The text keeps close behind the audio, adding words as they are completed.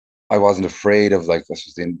I wasn't afraid of, like, this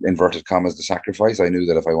was the inverted commas, the sacrifice. I knew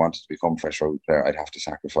that if I wanted to become a fresh rugby player, I'd have to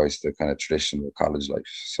sacrifice the kind of tradition of college life.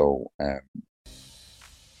 So I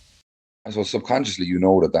suppose subconsciously,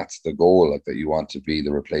 that that's the goal, like that you want to be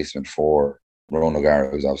the replacement for Ronan O'Gara,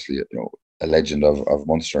 who's obviously a legend of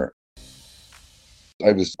Munster.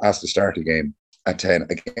 I was asked to start a game at 10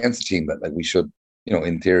 against a team that, like, we should,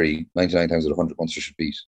 in theory, 99 times out of 100 Munster should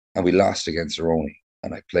beat, and we lost against Aroni,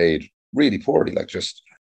 and I played really poorly, like just.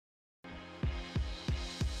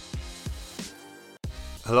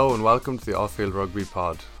 Hello and welcome to the Off-Field Rugby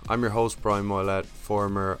Pod. I'm your host Brian Moylett,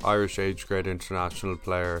 former Irish age grade international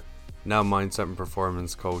player, now mindset and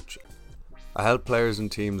performance coach. I help players and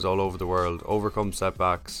teams all over the world overcome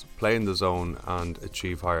setbacks, play in the zone and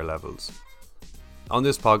achieve higher levels. On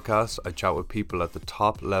this podcast, I chat with people at the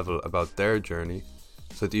top level about their journey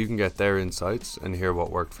so that you can get their insights and hear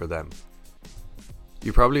what worked for them.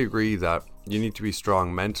 You probably agree that you need to be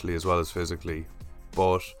strong mentally as well as physically,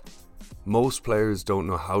 but most players don't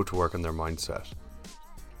know how to work on their mindset.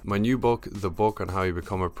 My new book, The Book on How You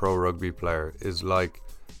Become a Pro Rugby Player, is like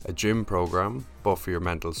a gym program but for your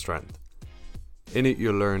mental strength. In it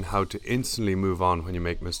you'll learn how to instantly move on when you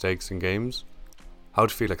make mistakes in games, how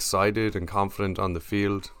to feel excited and confident on the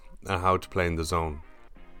field, and how to play in the zone.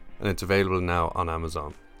 And it's available now on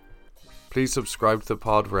Amazon. Please subscribe to the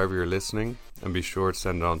pod wherever you're listening and be sure to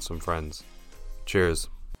send it on to some friends. Cheers.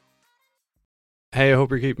 Hey, I hope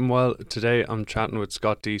you're keeping well. Today I'm chatting with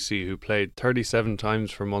Scott Deasy, who played 37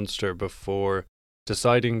 times for Munster before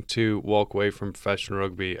deciding to walk away from professional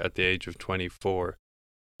rugby at the age of 24.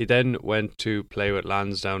 He then went to play with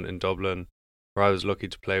Lansdowne in Dublin, where I was lucky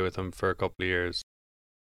to play with him for a couple of years.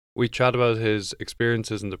 We chat about his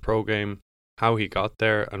experiences in the pro game, how he got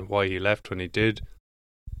there and why he left when he did.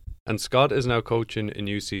 And Scott is now coaching in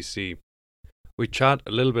UCC. We chat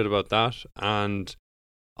a little bit about that, and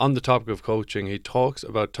on the topic of coaching, he talks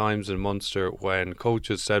about times in Munster when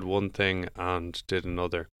coaches said one thing and did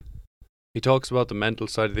another. He talks about the mental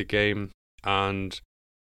side of the game and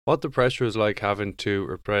what the pressure is like having to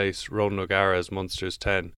replace Ronan O'Gara as Munster's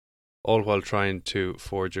 10, all while trying to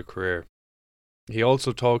forge a career. He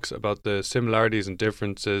also talks about the similarities and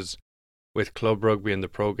differences with club rugby and the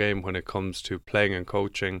pro game when it comes to playing and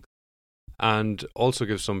coaching, and also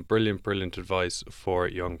gives some brilliant advice for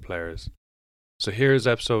young players. So here's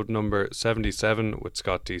episode number 77 with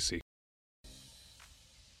Scott Deasy.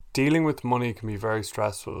 Dealing with money can be very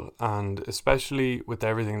stressful, and especially with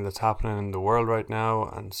everything that's happening in the world right now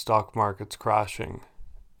and stock markets crashing.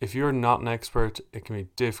 If you're not an expert, it can be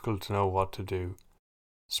difficult to know what to do.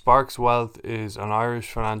 Sparks Wealth is an Irish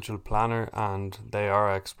financial planner, and they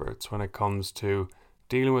are experts when it comes to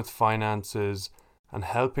dealing with finances and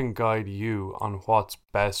helping guide you on what's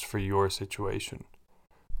best for your situation.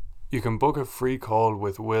 You can book a free call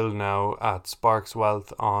with Will now at Sparks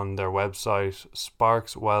Wealth on their website,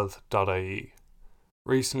 sparkswealth.ie.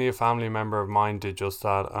 Recently, a family member of mine did just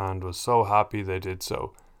that and was so happy they did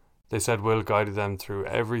so. They said Will guided them through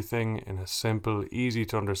everything in a simple, easy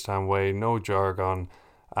to understand way, no jargon,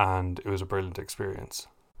 and it was a brilliant experience.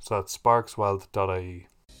 So that's sparkswealth.ie.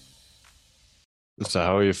 So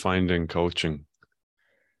how are you finding coaching?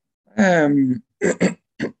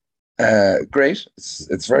 Great.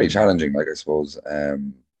 It's very challenging. Like, I suppose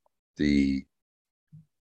the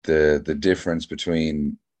difference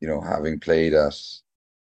between having played at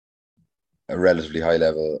a relatively high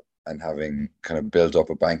level and having kind of built up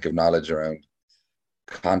a bank of knowledge around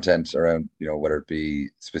content around whether it be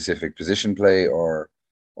specific position play or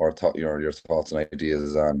your thoughts and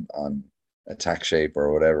ideas on attack shape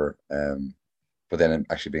or whatever. But then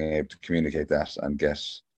actually being able to communicate that and get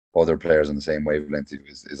other players on the same wavelength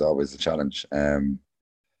is always a challenge. And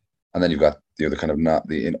then you've got the other kind of not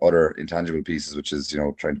the other intangible pieces, which is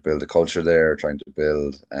trying to build a culture there, trying to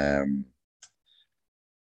build a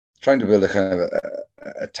kind of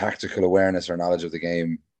a tactical awareness or knowledge of the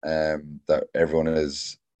game, that everyone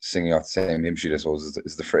is singing off the same hymn sheet, I suppose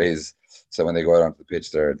is the phrase. So when they go out onto the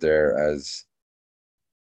pitch, they're as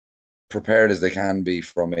prepared as they can be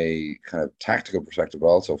from a kind of tactical perspective, but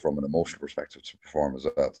also from an emotional perspective to perform as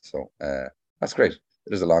well. So that's great.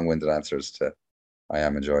 It is a long-winded answer as to I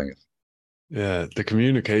am enjoying it. Yeah, the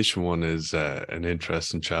communication one is an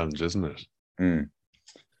interesting challenge, isn't it?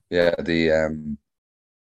 Yeah,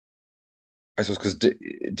 I suppose because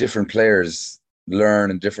different players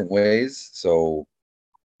learn in different ways. So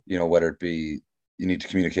whether it be you need to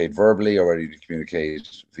communicate verbally, or whether you need to communicate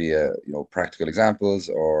via practical examples,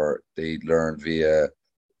 or they learn via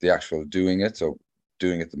the actual doing it, so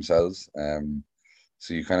doing it themselves.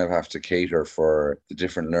 So you kind of have to cater for the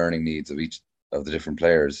different learning needs of each of the different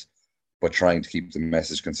players. but trying to keep the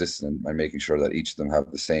message consistent and making sure that each of them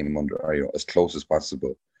have the same as close as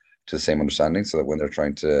possible to the same understanding, so that when they're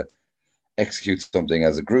trying to execute something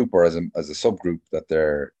as a group or as a subgroup, that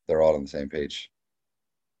they're all on the same page.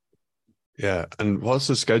 Yeah, and what's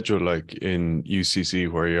the schedule like in UCC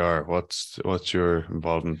where you are? What's your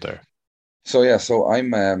involvement there? So yeah, so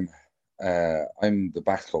I'm the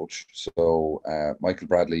backs coach. So Michael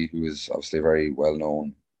Bradley, who is obviously a very well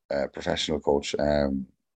known professional coach,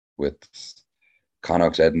 with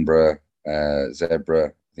Connacht, Edinburgh, Zebra.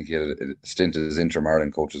 I think he had a stint as interim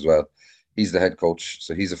Ireland coach as well. He's the head coach,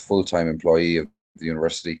 so he's a full-time employee of the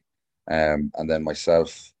university. And then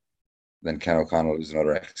myself, then Ken O'Connell, who's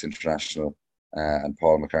another ex-international, and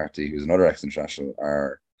Paul McCarthy, who's another ex-international,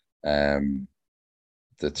 are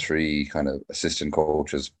the three kind of assistant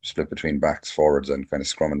coaches split between backs, forwards, and kind of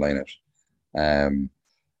scrum and line out.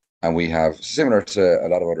 And we have, similar to a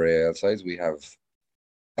lot of other AIL sides, we have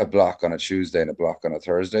a block on a Tuesday and a block on a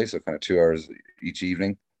Thursday, so kind of 2 hours each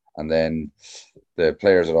evening. And then the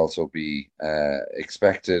players would also be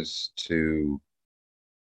expected to,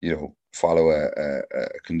 follow a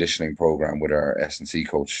conditioning program with our S&C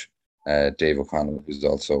coach, Dave O'Connell, who's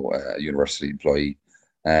also a university employee.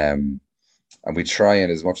 And we try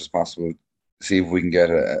and, as much as possible, see if we can get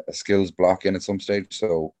a skills block in at some stage.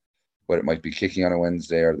 So whether it might be kicking on a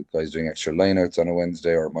Wednesday, or the guys doing extra lineouts on a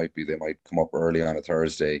Wednesday, or it might be they might come up early on a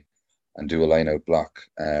Thursday and do a lineout block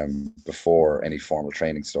before any formal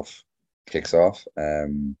training stuff kicks off.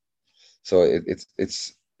 So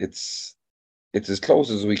it's as close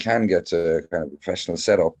as we can get to kind of a professional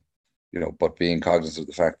setup, but being cognizant of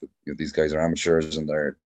the fact that these guys are amateurs and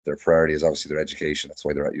their priority is obviously their education. That's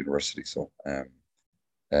why they're at university. So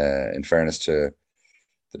in fairness to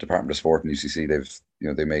the Department of Sport and UCC, they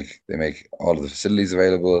make all of the facilities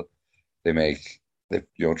available. They've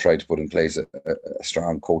tried to put in place a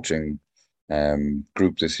strong coaching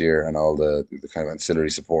group this year, and all the kind of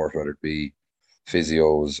ancillary support, whether it be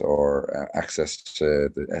physios or access to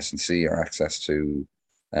the S&C, or access to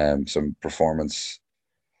some performance,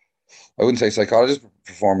 I wouldn't say psychologists, but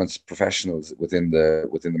performance professionals within the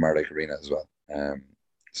Marlake Arena as well.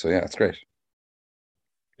 So yeah, it's great.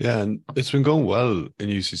 Yeah, and it's been going well in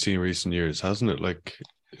UCC in recent years, hasn't it?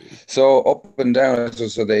 So up and down.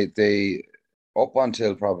 So they up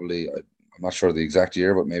until probably, I'm not sure the exact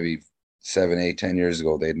year, but maybe 7, 8, 10 years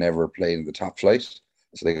ago, they'd never played in the top flight.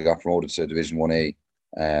 So they got promoted to Division 1A.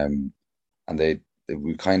 And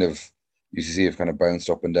we kind of, UCC have kind of bounced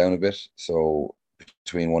up and down a bit. So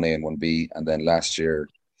between 1A and 1B. And then last year,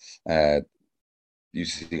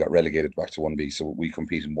 UCC got relegated back to 1B. So we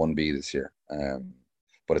compete in 1B this year.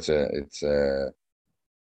 But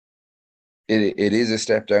it is a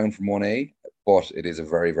step down from 1A, but it is a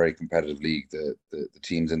very, very competitive league. The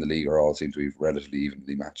teams in the league all seem to be relatively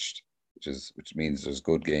evenly matched, which means there's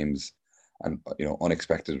good games and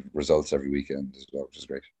unexpected results every weekend as well, which is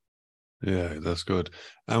great. Yeah, that's good.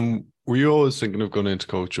 Were you always thinking of going into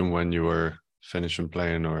coaching when you were finishing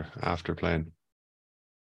playing or after playing?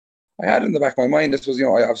 I had it in the back of my mind. This was, I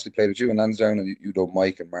obviously played with you in Lansdowne, and you know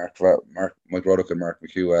Mike and Mike Ruddock and Mark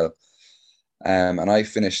McHugh well. And I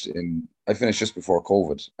finished just before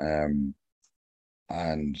COVID.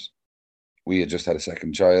 And we had just had a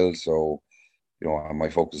second child, so my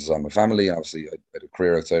focus is on my family, and obviously I had a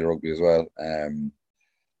career outside of rugby as well.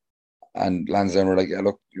 And Lansdowne were like, yeah,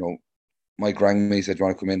 look, Mike rang me, said, you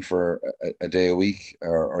want to come in for a day a week,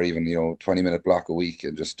 or even 20-minute block a week,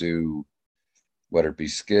 and just do, whether it be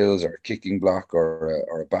skills or a kicking block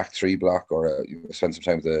or a back three block, or spend some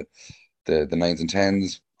time with the 9s and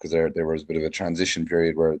 10s, because there was a bit of a transition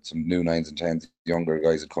period where some new 9s and 10s, younger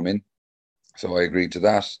guys had come in. So I agreed to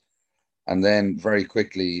that. And then very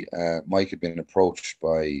quickly, Mike had been approached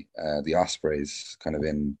by the Ospreys kind of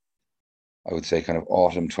in, I would say, kind of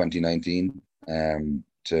autumn 2019,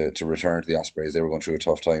 to return to the Ospreys. They were going through a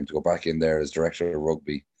tough time, to go back in there as director of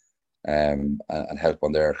rugby, and help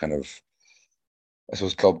on their kind of, I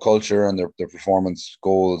suppose, club culture and their performance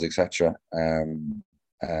goals, etc.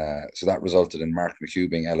 So that resulted in Mark McHugh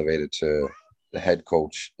being elevated to the head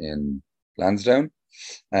coach in Lansdowne.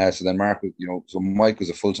 So then so Mike was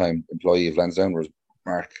a full-time employee of Lansdowne, whereas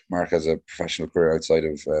Mark has a professional career outside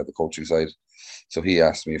of the coaching side. So he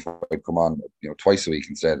asked me if I'd come on, twice a week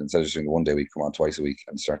instead of just doing the 1 day week, come on twice a week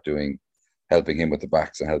and start helping him with the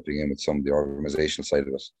backs and helping him with some of the organizational side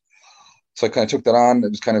of it. So I kind of took that on.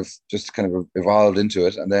 It was kind of evolved into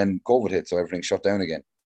it, and then COVID hit, so everything shut down again.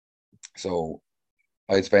 So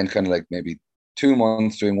I'd spent kind of like maybe 2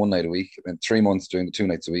 months doing 1 night a week, and then 3 months doing the 2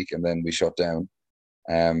 nights a week, and then we shut down.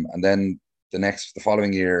 And then the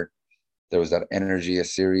following year, there was that Energy a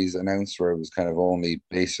series announced where it was kind of only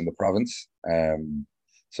based in the province.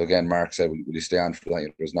 So again, Mark said, "Will you stay on for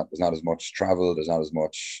that?" There's not as much travel. There's not as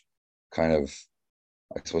much kind of,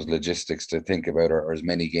 I suppose, logistics to think about, or as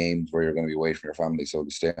many games where you're going to be away from your family. So to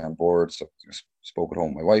stay on board. So I spoke at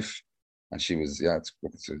home with my wife, and she was, yeah,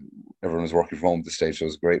 everyone was working from home at the stage. So it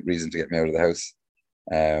was a great reason to get me out of the house.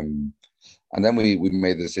 Um, and then we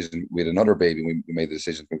made the decision. We had another baby. We made the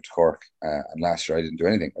decision to move to Cork. And last year I didn't do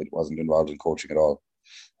anything. I wasn't involved in coaching at all.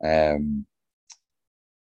 Um,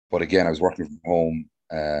 but again, I was working from home.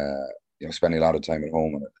 Spending a lot of time at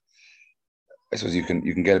home, and I suppose you can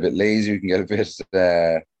get a bit lazy. You can get a bit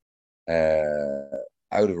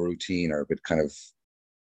out of a routine, or a bit kind of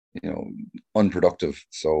unproductive.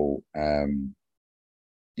 So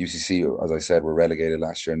UCC, as I said, were relegated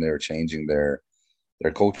last year, and they were changing their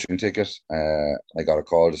coaching ticket. I got a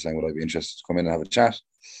call just saying, would I be interested to come in and have a chat?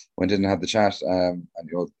 Went in and had the chat, and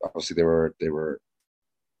obviously they were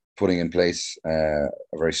putting in place a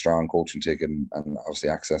very strong coaching ticket, and obviously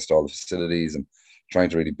access to all the facilities, and trying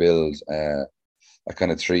to really build a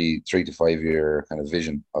kind of 3 to 5 year kind of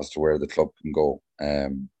vision as to where the club can go.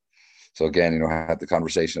 So again, I had the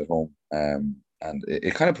conversation at home, and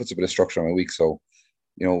it kind of puts a bit of structure on my week. So,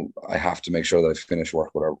 I have to make sure that I finish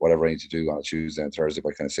work, whatever I need to do on a Tuesday and Thursday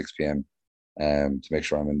by kind of 6 p.m. To make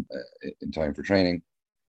sure I'm in time for training.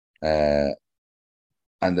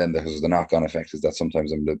 And then the knock-on effect is that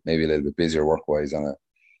sometimes I'm maybe a little bit busier work-wise on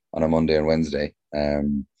a Monday and Wednesday.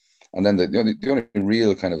 And then the only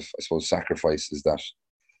real kind of, I suppose, sacrifice is that,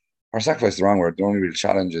 or sacrifice is the wrong word. The only real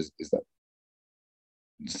challenge is that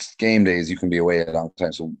game days you can be away a long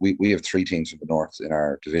time. So we have 3 teams from the north in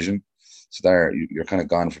our division. So there you're kind of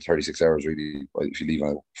gone for 36 hours really. If you leave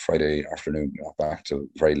on a Friday afternoon, you're not back till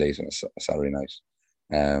very late on a Saturday night.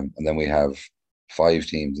 And then we have 5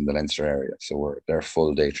 teams in the Leinster area, so they're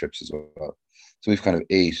full day trips as well. So we've kind of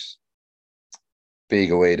 8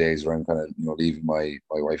 big away days where I'm kind of leaving my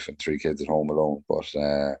wife and 3 kids at home alone. But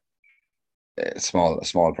a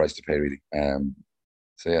small price to pay really.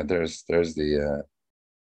 So yeah, there's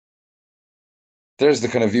the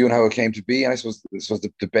kind of view and how it came to be. And I suppose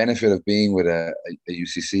the benefit of being with a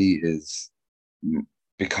UCC is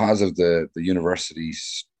because of the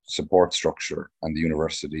university's support structure, and the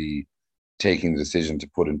university taking the decision to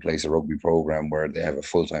put in place a rugby program where they have a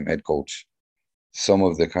full-time head coach. Some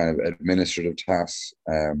of the kind of administrative tasks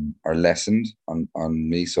are lessened on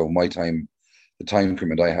me. So the time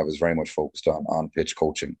commitment I have is very much focused on pitch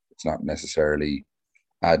coaching. It's not necessarily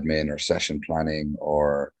admin or session planning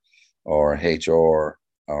or HR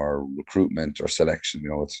or recruitment or selection.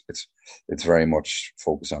 It's very much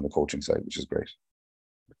focused on the coaching side, which is great.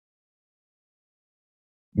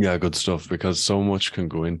 Yeah, good stuff, because so much can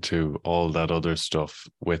go into all that other stuff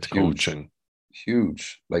with coaching.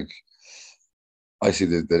 Huge. Like, I see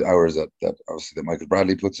the hours that obviously that Michael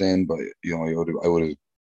Bradley puts in, but I would have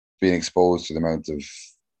been exposed to the amount of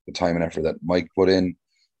the time and effort that Mike put in.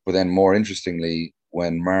 But then more interestingly,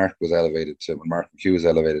 when Mark McHugh was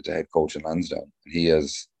elevated to head coach in Lansdowne,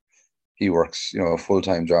 he works a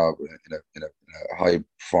full-time job in a high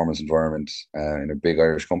performance environment in a big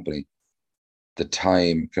Irish company. The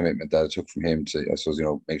time commitment that it took from him to, I suppose,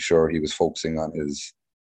 make sure he was focusing on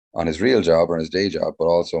his real job or his day job, but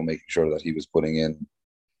also making sure that he was putting in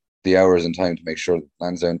the hours and time to make sure that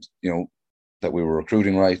Lansdowne, that we were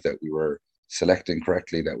recruiting right, that we were selecting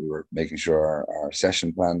correctly, that we were making sure our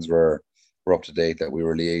session plans were up to date, that we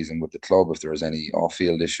were liaising with the club if there was any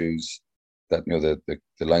off-field issues, that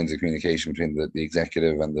the lines of communication between the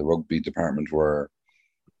executive and the rugby department were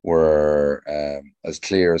as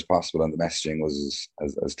clear as possible, and the messaging was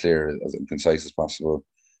as clear and concise as possible.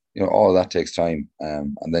 All of that takes time,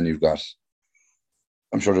 and then you've got,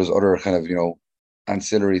 I'm sure there's other kind of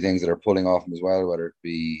ancillary things that are pulling off them as well, whether it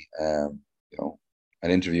be an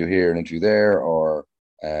interview here, an interview there, or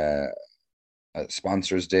a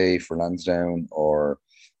sponsors day for Lansdowne, or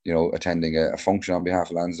attending a function on behalf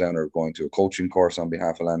of Lansdowne, or going to a coaching course on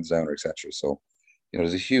behalf of Lansdowne, or etc. So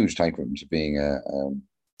there's a huge time commitment to being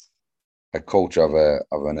a coach of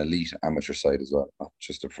an elite amateur side as well, not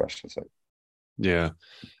just a professional side. Yeah.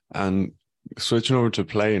 And switching over to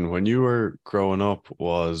playing, when you were growing up,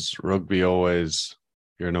 was rugby always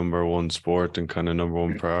your number one sport and kind of number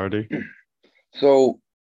one priority? So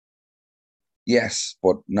yes,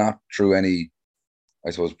 but not through any,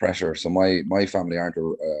 I suppose, pressure. So my family aren't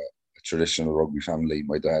a traditional rugby family.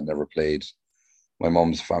 My dad never played. My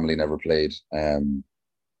mum's family never played.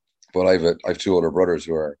 But I've 2 older brothers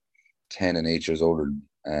who are 10 and 8 years older.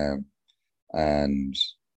 And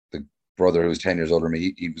the brother who was 10 years older than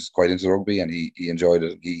me, he was quite into rugby, and he enjoyed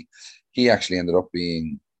it. He actually ended up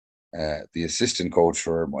being the assistant coach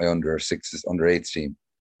for my under eights team.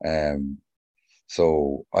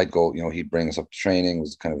 So I'd go, he'd bring us up to training. It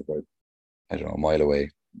was kind of about, I don't know, a mile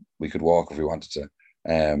away. We could walk if we wanted to.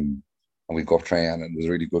 And we'd go up train, and it was a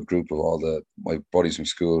really good group of my buddies from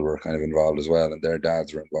school were kind of involved as well, and their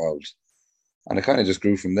dads were involved. And it kind of just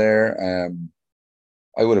grew from there.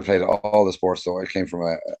 I would have played all the sports, though. I came from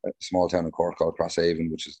a small town in Cork called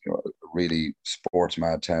Crosshaven, which is a really sports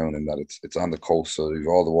mad town in that it's on the coast, so you've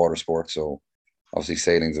all the water sports. So obviously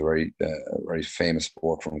sailing is a very famous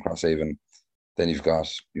sport from Crosshaven. Then you've got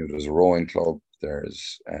there's a rowing club,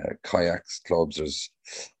 there's kayaks clubs,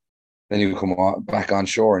 then you come back on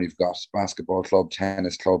shore and you've got basketball club,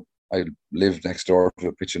 tennis club. I lived next door to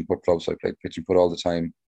a pitch and putt club, so I played pitch and putt all the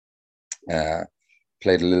time.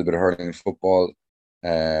 Played a little bit of hurling and football.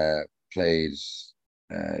 Played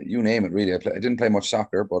you name it really. I didn't play much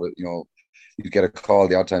soccer, but you'd get a call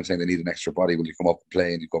the odd time saying they need an extra body when you come up and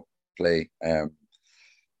play, and you go up and play.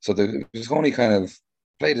 So there was only kind of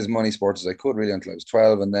played as many sports as I could really until I was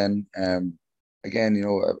 12, and then again,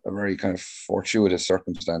 a very kind of fortuitous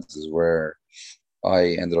circumstances where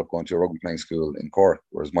I ended up going to a rugby playing school in Cork,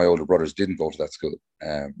 whereas my older brothers didn't go to that school.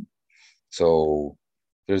 So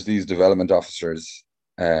there's these development officers.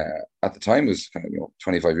 At the time, it was kind of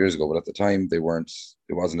 25 years ago, but at the time it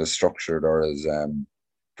wasn't as structured or as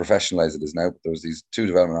professionalized as it is now. But there was these two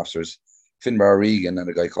development officers, Finbar Regan and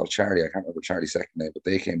a guy called Charlie. I can't remember Charlie's second name, but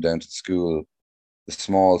they came down to the school, the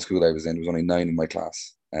small school I was in. There was only 9 in my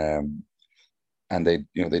class. And they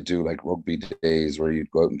do like rugby days where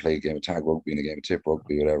you'd go out and play a game of tag rugby and a game of tip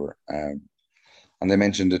rugby, whatever. And they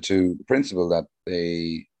mentioned it to the principal that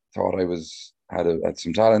they thought I had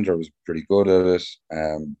some talent or was pretty good at it.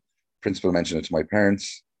 Principal mentioned it to my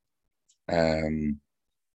parents.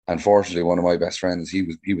 Unfortunately, one of my best friends,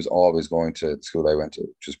 he was always going to the school I went to,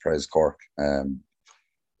 which was Pres Cork.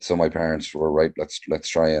 So my parents were right. Let's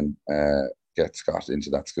try and get Scott into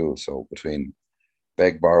that school. So between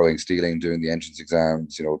borrowing, stealing, doing the entrance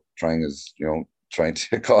exams, trying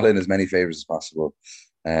to call in as many favors as possible.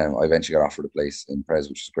 I eventually got offered a place in Pres,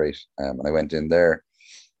 which was great. And I went in there,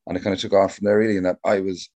 and it kind of took off from there really, in that I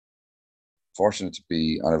was fortunate to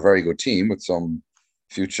be on a very good team with some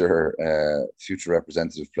future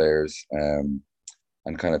representative players, and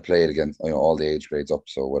kind of played against all the age grades up.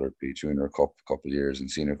 So whether it be junior cup a couple of years and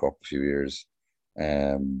senior cup a few years,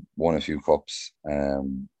 won a few cups,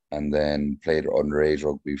 and then played underage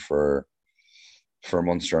rugby for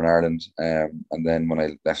Munster and Ireland. And then when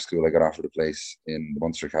I left school, I got offered a place in the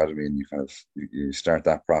Munster Academy, and you start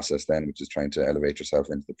that process then, which is trying to elevate yourself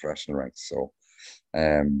into the professional ranks. So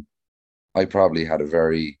I probably had a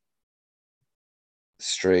very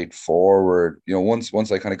straightforward,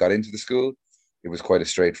 once I kind of got into the school, it was quite a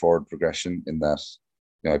straightforward progression in that,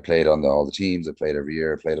 I played on all the teams. I played every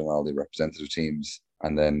year, I played on all the representative teams,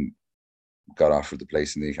 and then got offered the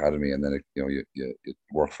place in the academy, and then you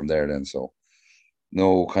work from there then. So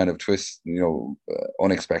no kind of twist,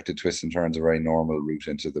 unexpected twists and turns, a very normal route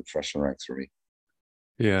into the professional ranks for me.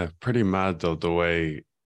 Yeah, pretty mad though, the way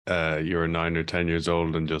you were 9 or 10 years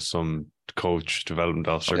old and just some coach, development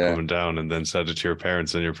officer coming down and then said it to your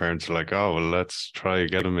parents, and your parents are like, oh, well, let's try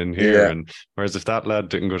get him in here. And whereas if that lad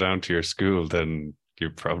didn't go down to your school, then you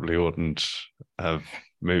probably wouldn't have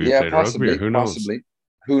maybe played rugby, or who knows? Possibly.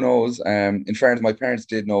 Who knows? In fairness, my parents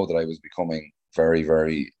did know that I was becoming very,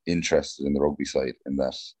 very interested in the rugby side, in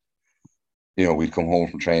that, we'd come home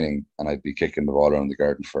from training and I'd be kicking the ball around the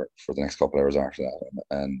garden for the next couple of hours after that.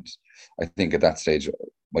 And I think at that stage,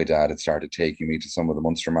 my dad had started taking me to some of the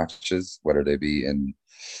Munster matches, whether they be in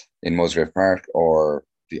Musgrave Park or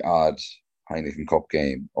the odd Heineken Cup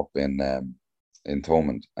game up in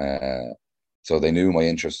Thomond. So they knew my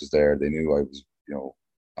interest was there. They knew I was,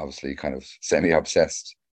 obviously kind of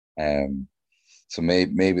semi-obsessed. So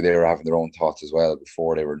maybe they were having their own thoughts as well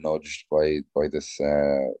before they were nudged by this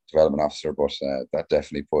development officer. But that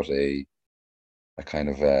definitely put a kind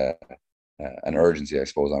of an urgency, I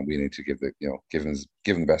suppose, on we need to give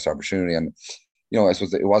him the best opportunity. And I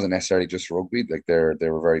suppose it wasn't necessarily just rugby. Like they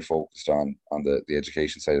were very focused on the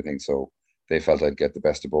education side of things. So they felt I'd get the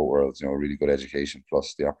best of both worlds. A really good education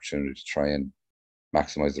plus the opportunity to try and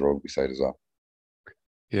maximize the rugby side as well.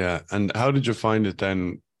 Yeah, and how did you find it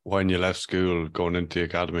then when you left school going into the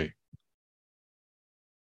academy?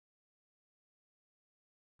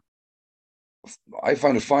 I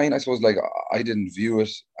found it fine. I suppose like I didn't view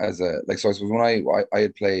it as so I suppose when I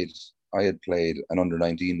had played an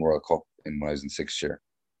under-19 World Cup when I was in sixth year.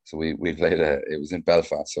 So we played it was in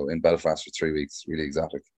Belfast. So in Belfast for 3 weeks, really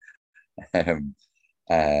exotic. And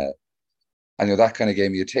that kind of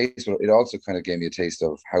gave me a taste, but it also kind of gave me a taste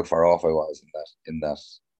of how far off I was in that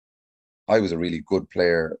I was a really good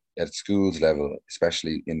player at schools level,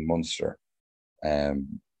 especially in Munster. I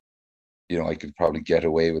could probably get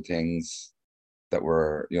away with things that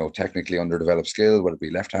were, technically underdeveloped skill, whether it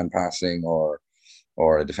be left-hand passing or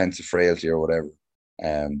a defensive frailty or whatever.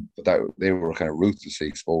 But that they were kind of ruthlessly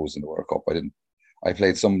exposed in the World Cup. I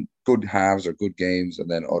played some good halves or good games, and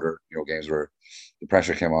then other, games where the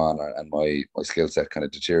pressure came on and my skill set kind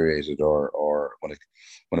of deteriorated, or when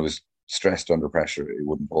it was stressed under pressure, it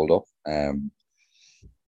wouldn't hold up.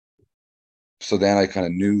 So then I kind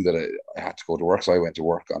of knew that I had to go to work. So I went to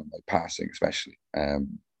work on my passing, especially.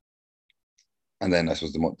 And then I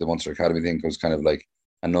suppose the Munster Academy thing was kind of like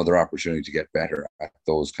another opportunity to get better at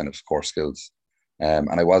those kind of core skills. And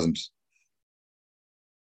I wasn't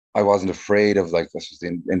afraid of, like, this was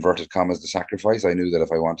the inverted commas, the sacrifice. I knew that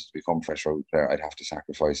if I wanted to become a professional rugby player, I'd have to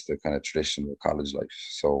sacrifice the kind of traditional college life.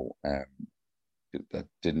 So that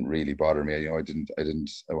didn't really bother me. I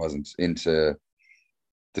wasn't into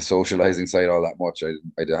the socializing side all that much. I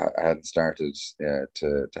hadn't started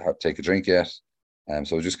to take a drink yet.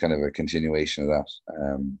 So it was just kind of a continuation of that.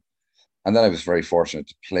 And then I was very fortunate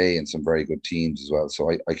to play in some very good teams as well. So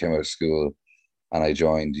I came out of school and I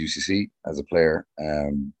joined UCC as a player.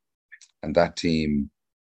 And that team,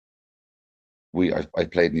 I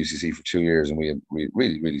played in UCC for 2 years, and we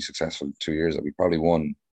really, really successful 2 years. We probably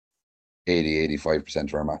won 85%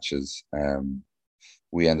 of our matches.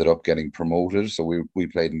 We ended up getting promoted. So we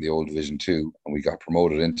played in the old Division 2, and we got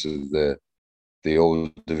promoted into the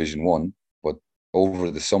old Division 1. But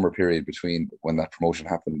over the summer period between when that promotion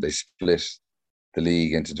happened, they split the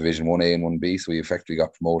league into Division 1A and 1B. So we effectively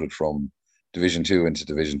got promoted from Division 2 into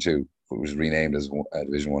Division 2. It was renamed as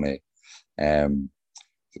Division 1A. And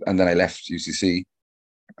then I left UCC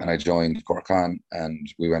and I joined Corkán,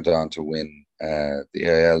 and we went on to win the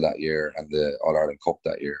AIL that year and the All-Ireland Cup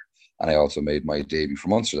that year. And I also made my debut for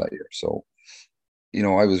Munster that year. So,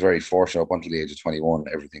 I was very fortunate. Up until the age of 21,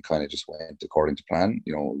 everything kind of just went according to plan.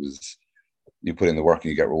 It was, you put in the work and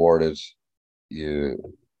you get rewarded. You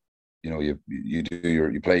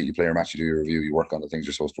play your match, you do your review, you work on the things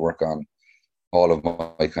you're supposed to work on. All of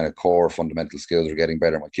my kind of core fundamental skills are getting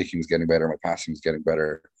better. My kicking was getting better. My passing was getting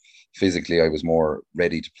better. Physically, I was more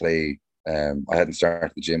ready to play. I hadn't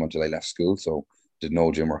started the gym until I left school, so did no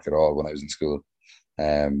gym work at all when I was in school.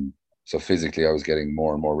 So physically, I was getting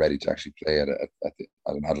more and more ready to actually play at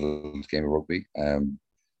an adult game of rugby. And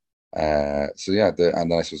then I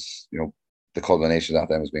suppose, the culmination of that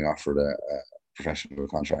then was being offered a professional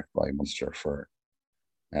contract by Munster for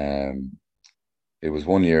it was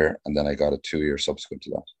 1 year, and then I got a 2 year subsequent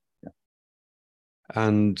to that. Yeah.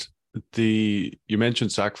 And you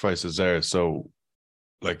mentioned sacrifices there. So,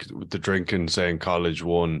 like, with the drinking, say in college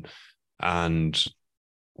 1, and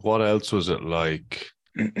what else was it like?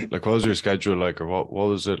 Like, what was your schedule like, or what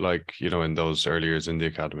was it like, in those early years in the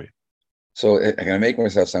academy? So I'm going to make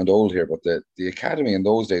myself sound old here, but the academy in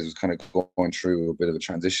those days was kind of going through a bit of a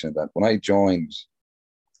transition. That when I joined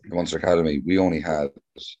the Munster Academy, we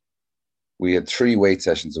had 3 weight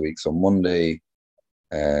sessions a week. So Monday,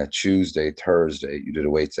 Tuesday, Thursday, you did a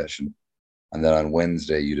weight session. And then on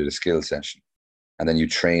Wednesday, you did a skill session. And then you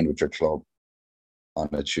trained with your club on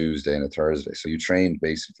a Tuesday and a Thursday. So you trained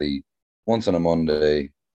basically once on a Monday,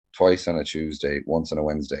 twice on a Tuesday, once on a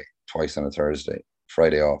Wednesday, twice on a Thursday,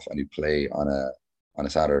 Friday off, and you play on a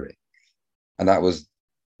Saturday. And that was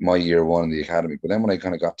my year 1 in the academy. But then when I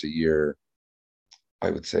kind of got to I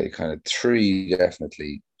would say kind of 3,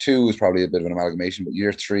 definitely. 2 was probably a bit of an amalgamation, but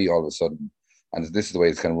year 3, all of a sudden, and this is the way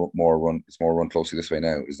it's kind of it's more run closely this way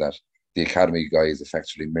now, is that the academy guys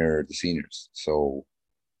effectively mirror the seniors. So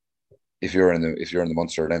if you're in the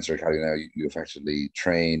Munster or Leinster Academy now, you effectively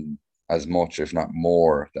train as much, if not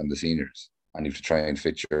more, than the seniors, and you have to try and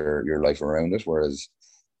fit your life around it. Whereas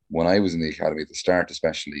when I was in the academy at the start,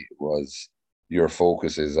 especially, it was your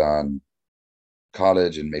focus is on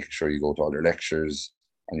college and making sure you go to all your lectures,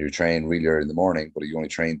 and you train really early in the morning, but you only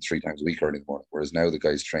train 3 times a week early in the morning. Whereas now the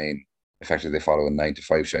guys train, effectively they follow a 9 to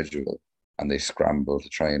 5 schedule, and they scramble to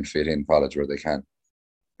try and fit in college where they can.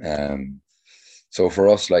 So for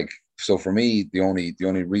us, for me, the only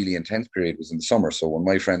really intense period was in the summer. So when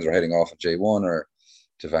my friends are heading off at J1 or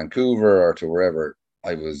to Vancouver or to wherever,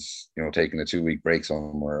 I was, taking a 2-week break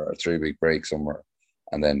somewhere or a 3-week break somewhere,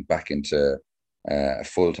 and then back into a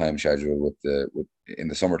full-time schedule in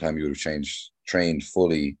the summertime. You would have trained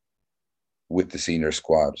fully with the senior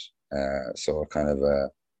squad. So kind of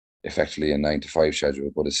effectively a 9 to 5 schedule.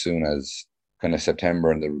 But as soon as kind of September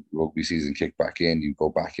and the rugby season kicked back in, you go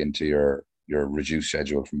back into your reduced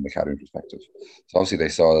schedule from the academy perspective. So obviously they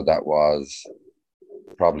saw that was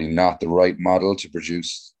probably not the right model to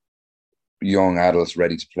produce young adults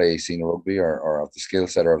ready to play senior rugby, or of the skill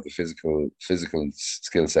set or of the physical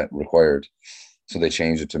skill set required. So they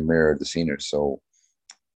changed it to mirror the seniors. So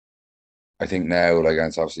I think now, like, and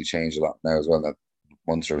it's obviously changed a lot now as well, that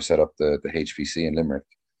Munster have set up the HPC in Limerick.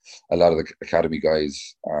 A lot of the academy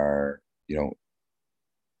guys are,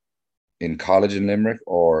 in college in Limerick,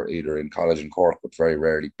 or either in college in Cork, but very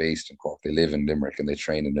rarely based in Cork. They live in Limerick and they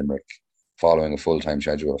train in Limerick, following a full-time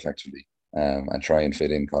schedule effectively, and try and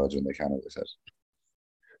fit in college when they can, as I said.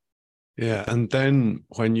 Yeah, and then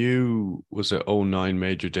when you was it '09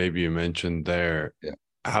 major debut you mentioned there, Yeah.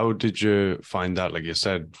 how did you find that? Like you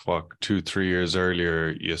said, what, 2-3 years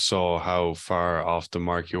earlier, you saw how far off the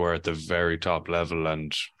mark you were at the very top level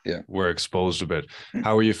and Yeah. were exposed a bit.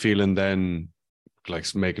 How were you feeling then,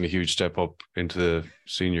 like making a huge step up into the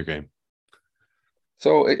senior game?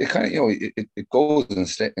 So it kind of, it goes in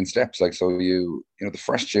steps. Like, so the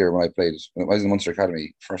first year when I was in the Munster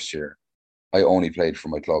Academy, first year, I only played for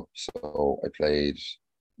my club. So I played,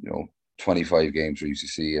 25 games for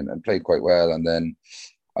UCC, and played quite well. And then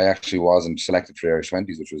I actually wasn't selected for the Irish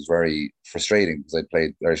 20s, which was very frustrating because I'd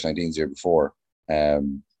played the Irish 19s the year before.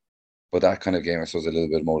 But that kind of game, I suppose, a little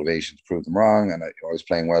bit of motivation to prove them wrong. And I was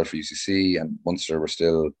playing well for UCC, and Munster were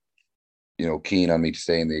still, keen on me to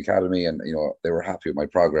stay in the academy, and, they were happy with my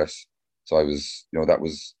progress. So I was, that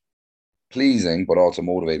was pleasing, but also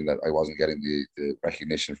motivating that I wasn't getting the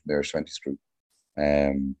recognition from the Irish 20s group.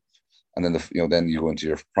 Um, and then then you go into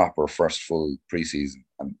your proper first full preseason,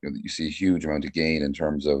 and you see a huge amount of gain in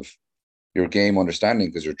terms of your game understanding,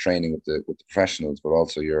 because you're training with the professionals, but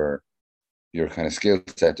also your kind of skill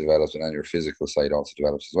set develops, and then your physical side also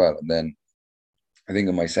develops as well. And then I think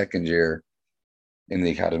in my second year in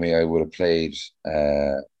the academy, I would have played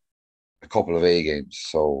a couple of A games.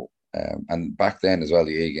 So and back then as well,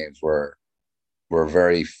 the A games were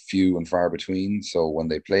very few and far between. So when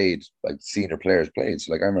they played, like, senior players played.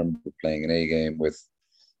 So, like, I remember playing an A game with,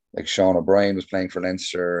 like, Sean O'Brien was playing for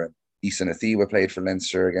Leinster, and Isan Athiwa played for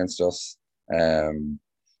Leinster against us.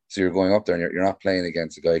 So you're going up there, and you're not playing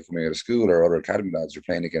against a guy coming out of school or other academy lads. You're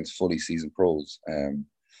playing against fully seasoned pros. And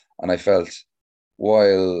I felt,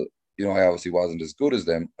 while, I obviously wasn't as good as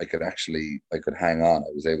them, I could hang on.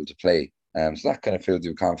 I was able to play. So that kind of filled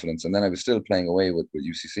you with confidence. And then I was still playing away with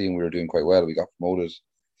UCC, and we were doing quite well. We got promoted.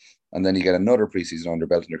 And then you get another preseason under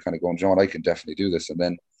belt, and you're kind of going, John, I can definitely do this. And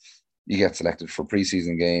then you get selected for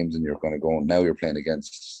preseason games, and you're kind of going, now you're playing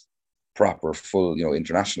against proper, full,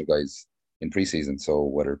 international guys in preseason. So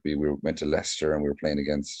whether it be, we went to Leicester and we were playing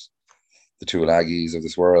against the Tuolagis of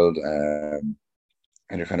this world,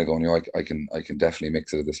 and you're kind of going, I can definitely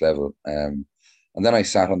mix it at this level. And then I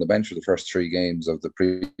sat on the bench for the first 3 games of the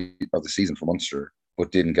season for Munster,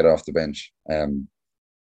 but didn't get off the bench. And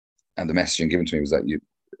the messaging given to me was that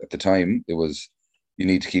at the time, it was, you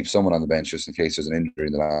need to keep someone on the bench just in case there's an injury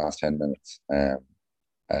in the last 10 minutes.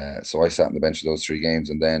 So I sat on the bench of those 3 games,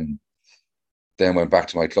 and then went back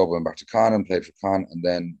to my club, went back to Con and played for Con. And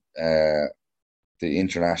then the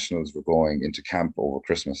internationals were going into camp over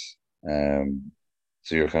Christmas.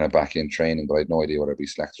 So you're kind of back in training, but I had no idea whether I'd be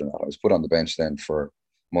selected or not. I was put on the bench then for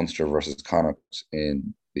Munster versus Connacht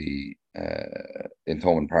in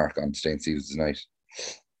Thomond Park on St. Stephen's night.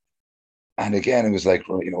 And again, it was like,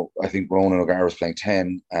 I think Ronan O'Gara was playing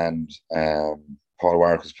 10, and Paul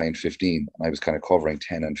Warwick was playing 15, and I was kind of covering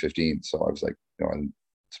 10 and 15. So I was like,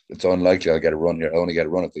 it's unlikely I'll get a run here. I only get a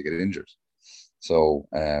run if they get injured. So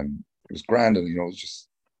it was grand, and, it was just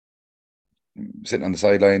sitting on the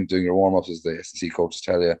sideline doing your warm-ups, as the S&C coaches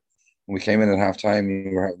tell you. When we came in at half-time,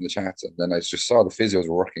 we were having the chats, and then I just saw the physios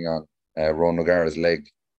were working on Ronan O'Gara's leg,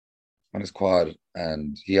 on his quad,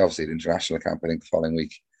 and he obviously had international camp, I think, the following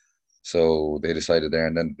week. So they decided there,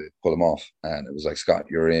 and then they pull him off, and it was like, Scott,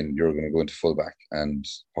 you're going to go into fullback, and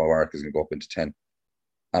Paul Warwick is going to go up into 10.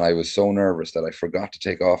 And I was so nervous that I forgot to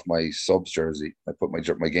take off my subs jersey. I put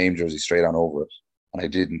my game jersey straight on over it, and I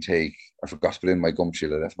forgot to put in my gum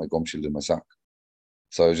shield. I left my gum shield in my sock.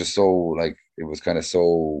 So I was just so, like, it was kind of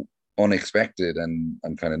so unexpected and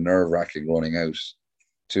kind of nerve-wracking running out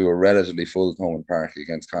to a relatively full Thomond Park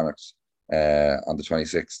against Connacht on the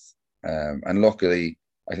 26th. And luckily,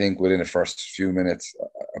 I think within the first few minutes,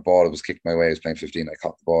 a ball was kicked my way. I was playing 15. I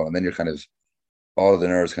caught the ball, and then you're kind of, all of the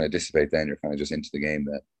nerves kind of dissipate. Then you're kind of just into the game.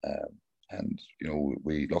 Then, and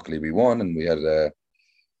we luckily we won, and we had a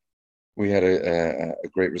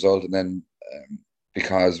great result. And then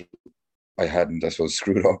because I hadn't, I suppose,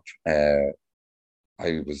 screwed up,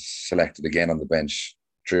 I was selected again on the bench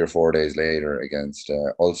 3 or 4 days later against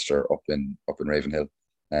Ulster up in Ravenhill,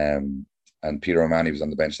 and Peter O'Mahony was on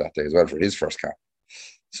the bench that day as well for his first cap.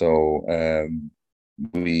 So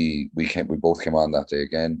we both came on that day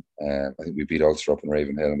again. I think we beat Ulster up in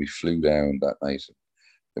Ravenhill, and we flew down that night.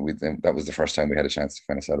 That was the first time we had a chance to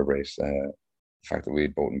kind of celebrate the fact that we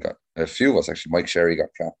had both got a few of us actually. Mike Sherry got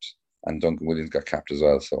capped, and Duncan Williams got capped as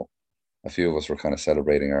well. So a few of us were kind of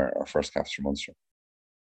celebrating our first caps for Munster.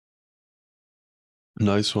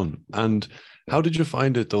 Nice one. And how did you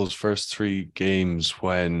find it those first three games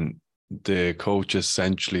when the coach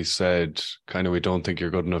essentially said, kind of, we don't think you're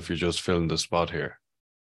good enough, you're just filling the spot here?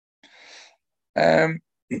 I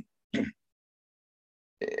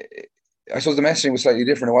suppose the messaging was slightly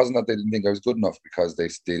different. It wasn't that they didn't think I was good enough because they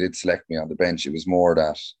did select me on the bench. It was more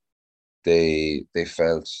that they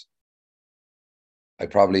felt what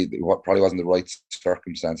probably wasn't the right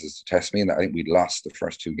circumstances to test me, and I think we'd lost the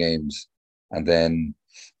first two games, and then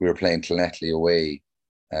we were playing Clonettley away,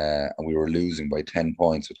 and we were losing by 10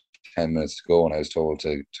 points with 10 minutes to go, and I was told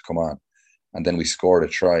to come on, and then we scored a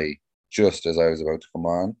try just as I was about to come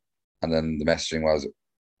on, and then the messaging was,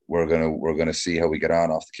 we're gonna see how we get on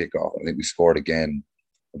off the kickoff. I think we scored again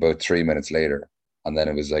about 3 minutes later, and then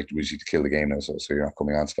it was like, we need to kill the game now, so you're not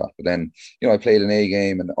coming on, Scott. But then, I played an A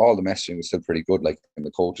game, and all the messaging was still pretty good. Like, and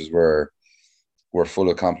the coaches were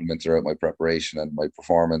full of compliments throughout my preparation and my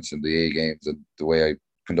performance in the A games and the way I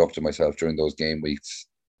conducted myself during those game weeks.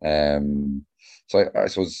 So I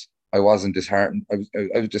suppose I wasn't disheartened.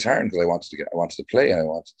 I was disheartened because I wanted to play and I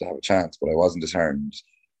wanted to have a chance, but I wasn't disheartened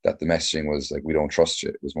that the messaging was like, we don't trust you.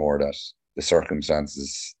 It was more that the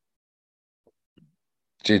circumstances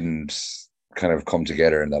didn't kind of come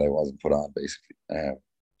together and that I wasn't put on, basically.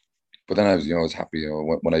 But then I was happy,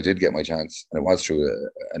 when I did get my chance, and it was through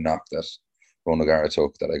a knock that Ronan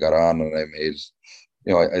took, that I got on, and I made,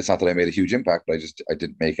 it's not that I made a huge impact, but I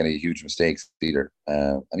didn't make any huge mistakes either.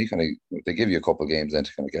 And they give you a couple of games then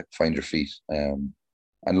to kind of find your feet. And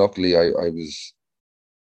luckily I was,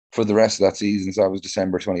 for the rest of that season, so I was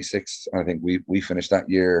December 26th, and I think we finished that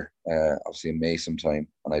year, obviously in May sometime,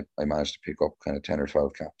 and I managed to pick up kind of 10 or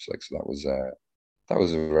 12 caps, so that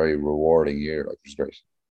was a very rewarding year. It was great.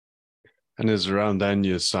 And is it around then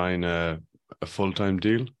you sign a full-time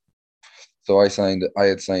deal? So I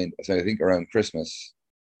had signed, so I think around Christmas,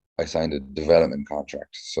 I signed a development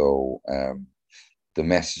contract. So the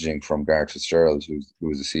messaging from Gareth Fitzgerald, who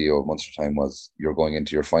was the CEO of Munster time, was, you're going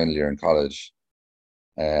into your final year in college.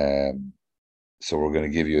 So we're going to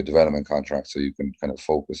give you a development contract so you can kind of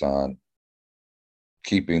focus on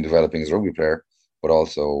developing as a rugby player, but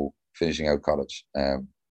also finishing out college.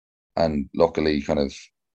 And luckily, kind of,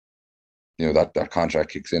 that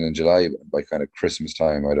contract kicks in July. By kind of Christmas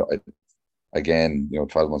time, I again,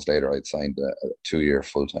 12 months later, I'd signed a 2-year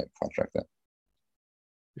full-time contract then.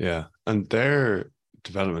 Yeah, and their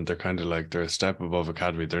development, they're kind of like, they're a step above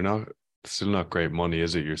academy. They're still not great money,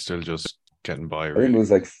 is it? You're still just getting by, really. I think it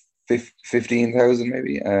was like 15,000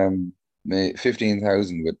 maybe,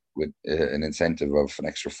 15,000 with an incentive of an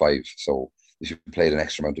extra 5. So if you played an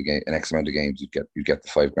X amount of games, you'd get the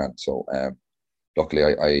 $5,000. So luckily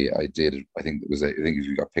I did. I think if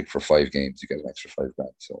you got picked for 5 games, you get an extra $5,000.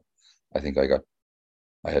 So I think I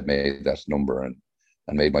had made that number and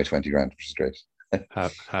made my 20 grand, which is great.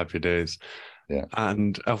 Happy days. Yeah.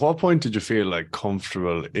 And at what point did you feel like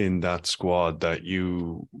comfortable in that squad that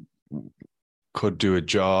you could do a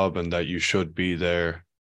job and that you should be there?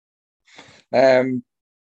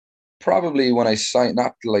 Probably when I signed,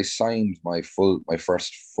 not till I signed my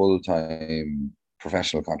first full-time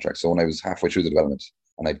professional contract. So when I was halfway through the development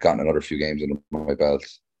and I'd gotten another few games under my belt,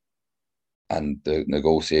 and the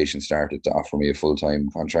negotiation started to offer me a full-time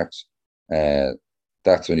contract,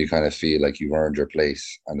 that's when you kind of feel like you've earned your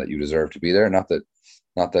place and that you deserve to be there. Not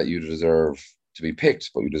that you deserve to be picked,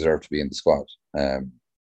 but you deserve to be in the squad.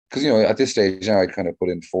 Because at this stage now, I'd kind of put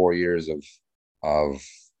in 4 years of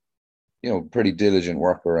pretty diligent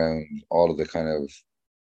work around all of the kind of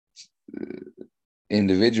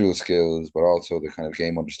individual skills, but also the kind of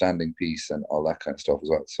game understanding piece and all that kind of stuff as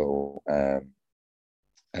well. So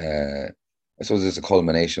I suppose it's a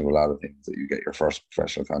culmination of a lot of things that you get your first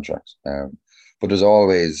professional contract. But there's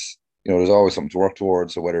always something to work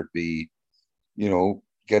towards. So whether it be,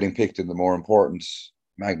 getting picked in the more important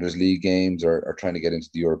Magners League games or trying to get into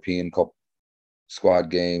the European Cup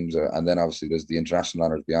squad games, and then obviously there's the international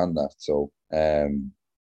honours beyond that. So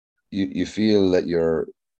you feel that you're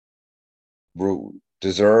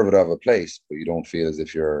deserved of a place, but you don't feel as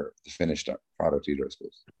if you're the finished product either, I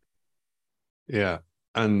suppose. Yeah.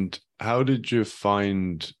 And how did you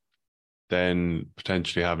find then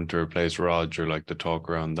potentially having to replace Roger, like the talk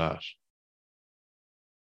around that?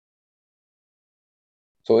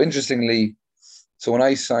 So interestingly, when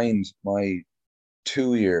I signed my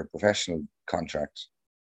 2-year professional contract,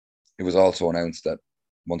 it was also announced that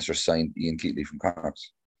Munster signed Ian Keatley from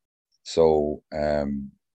Connacht. So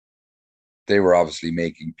they were obviously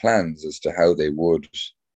making plans as to how they would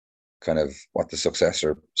kind of what the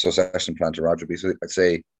succession plan to Roger would be. So I'd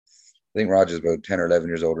say, I think Roger's about 10 or 11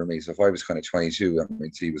 years older than me. So if I was kind of 22, I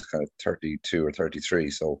mean, he was kind of 32 or 33.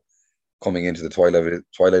 So coming into the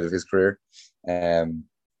twilight of his career.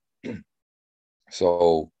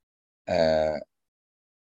 So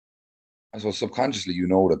subconsciously,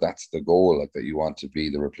 that that's the goal, like that you want to be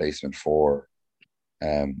the replacement for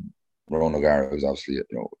Ronan O'Gara, who's obviously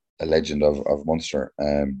a legend of Munster.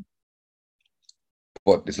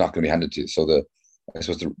 But it's not going to be handed to you. So I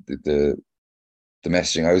suppose the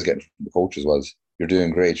messaging I was getting from the coaches was, you're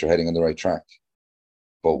doing great, you're heading in the right track,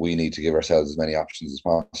 but we need to give ourselves as many options as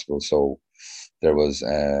possible. So there was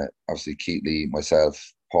obviously Keatley,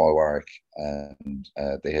 myself, Paul Warwick, and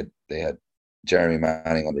they had Jeremy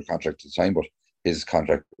Manning under contract at the time, but his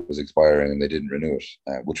contract was expiring and they didn't renew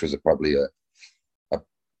it, which was probably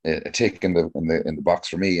a tick in the box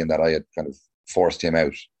for me, in that I had kind of forced him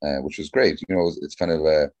out, which was great. It's kind of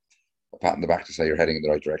a pat on the back to say you're heading in the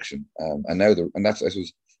right direction. And now that's, I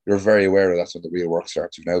suppose, you're very aware of that's when the real work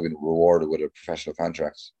starts. You've now been rewarded with a professional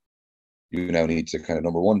contract. You now need to kind of,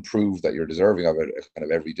 number one, prove that you're deserving of it kind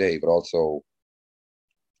of every day, but also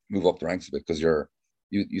move up the ranks a bit, because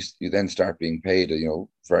you then start being paid,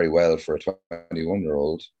 very well for a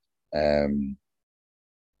 21-year-old. And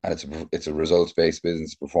it's a results-based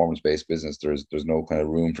business, performance-based business. There's no kind of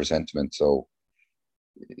room for sentiment. So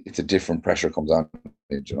it's a different pressure comes on,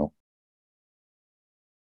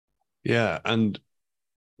 Yeah, and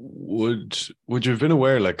would you have been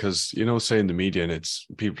aware, like, because say in the media, and it's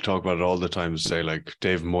people talk about it all the time, say like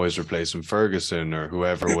Dave Moyes replacing Ferguson, or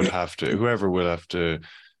whoever will have to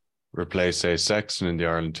replace, say, Sexton in the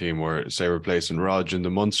Ireland team, or say replacing Rog in the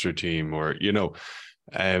Munster team, or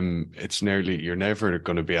it's you're never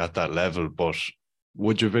going to be at that level. But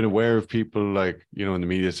would you have been aware of people like, in the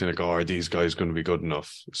media saying like, oh, are these guys going to be good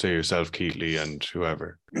enough? Say yourself, Keatley and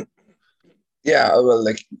whoever. Yeah, well,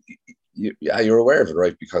 like, you're aware of it,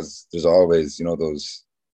 right? Because there's always, those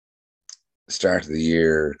start of the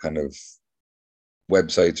year kind of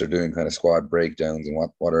websites are doing kind of squad breakdowns, and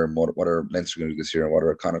what are Leinster going to do this year, and what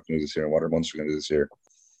are Connacht going to do this year, and what are Munster going to do this year,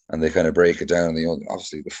 and they kind of break it down. And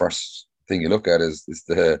obviously the first thing you look at is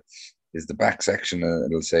the back section, and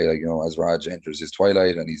it'll say, like, as Raj enters his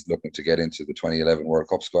twilight and he's looking to get into the 2011 World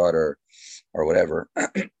Cup squad or whatever.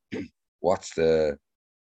 What's the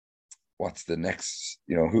next,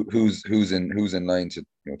 who's in line to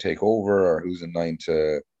take over, or who's in line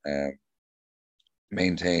to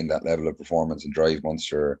maintain that level of performance and drive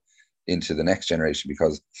Munster into the next generation?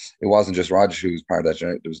 Because it wasn't just Roger who was part of that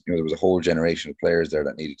generation. There was a whole generation of players there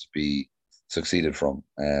that needed to be succeeded from,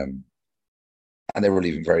 and they were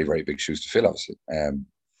leaving very, very big shoes to fill, obviously.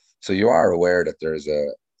 So you are aware that there's an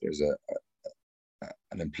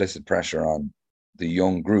implicit pressure on the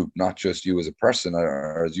young group, not just you as a person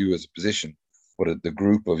or as you as a position, but the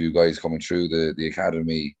group of you guys coming through the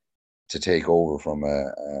academy to take over from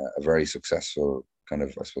a very successful kind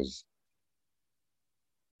of, I suppose,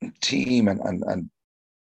 team and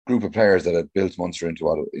group of players that had built Munster into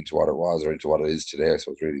what it was, or into what it is today. I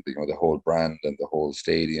suppose really, the whole brand and the whole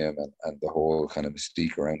stadium and the whole kind of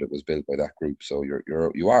mystique around it was built by that group. So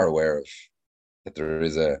you are aware of that there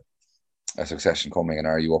is a succession coming, and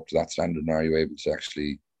are you up to that standard, and are you able to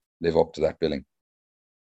actually live up to that billing?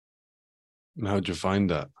 And how'd you find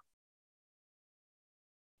that?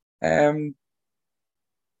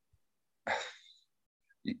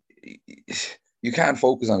 You can't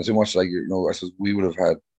focus on it too much. Like, I suppose we would have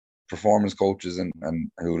had performance coaches and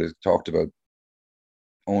who would have talked about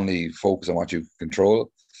only focus on what you can control,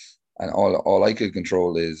 and all I could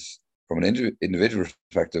control is, from an individual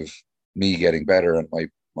perspective, me getting better, and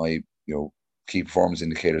my key performance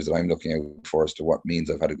indicators that I'm looking out for as to what means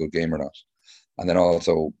I've had a good game or not. And then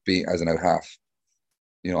also, being as an out half,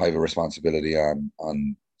 I have a responsibility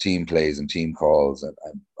on team plays and team calls and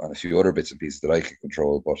a few other bits and pieces that I can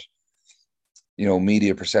control. But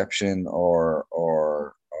media perception or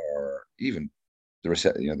even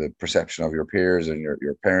the perception of your peers and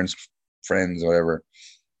your parents, friends, whatever,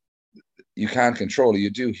 you can't control it. You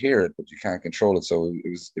do hear it, but you can't control it. So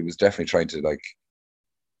it was definitely trying to, like,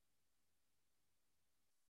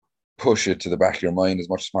 push it to the back of your mind as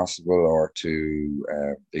much as possible, or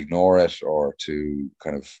to ignore it, or to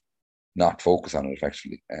kind of not focus on it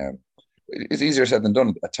effectively. It's easier said than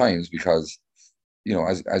done at times, because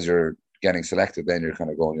as you're getting selected, then you're kind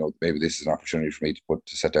of going, maybe this is an opportunity for me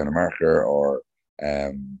to set down a marker, or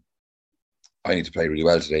I need to play really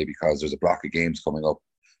well today because there's a block of games coming up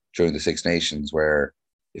during the Six Nations where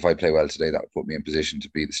if I play well today, that would put me in position to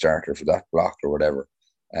be the starter for that block or whatever.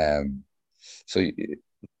 Um, so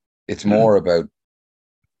it's more about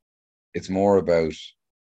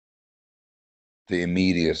the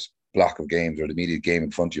immediate block of games or the immediate game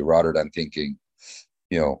in front of you, rather than thinking,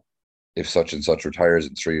 if such and such retires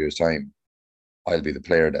in 3 years' time, I'll be the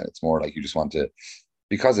player then. It's more like you just want to,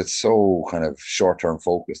 because it's so kind of short-term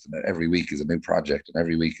focused, and every week is a new project and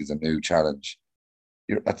every week is a new challenge.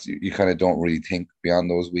 You kind of don't really think beyond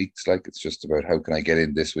those weeks. Like, it's just about, how can I get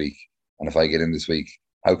in this week? And if I get in this week,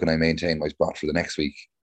 how can I maintain my spot for the next week?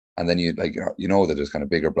 And then that there's kind of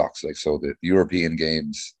bigger blocks. Like, so the European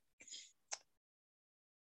games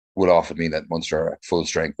will often mean that Munster are at full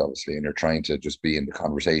strength, obviously, and you're trying to just be in the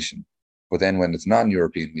conversation. But then when it's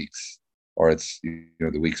non-European weeks, or it's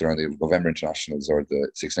the weeks around the November internationals or the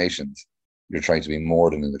Six Nations, you're trying to be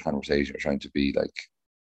more than in the conversation. You're trying to be like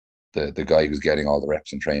the guy who's getting all the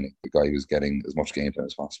reps in training, the guy who's getting as much game time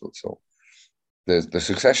as possible. So the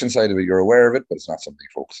succession side of it, you're aware of it, but it's not something you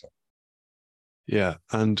focus on. Yeah,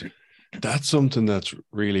 and that's something that's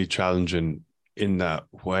really challenging, in that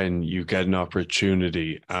when you get an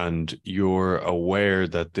opportunity and you're aware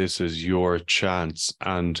that this is your chance,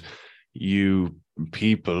 and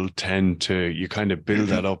people tend to, you kind of build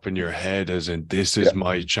that up in your head as in, this is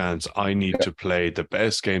my chance. I need to play the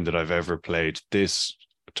best game that I've ever played this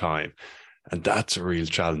time. And that's a real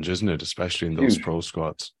challenge, isn't it? Especially in those pro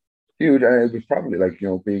squads. Huge. It was probably, like,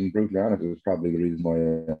 being brutally honest, it was probably the reason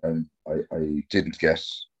why I didn't get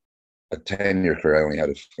a 10-year career. I only had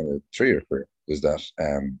a kind of 3-year career. Was that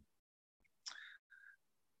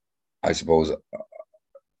I suppose,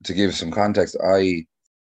 to give some context,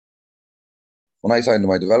 when I signed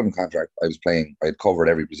my development contract, I had covered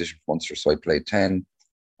every position for Munster. So I played 10,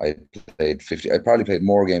 I played 50. I probably played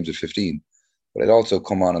more games at 15, but I'd also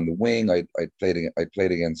come on the wing. I'd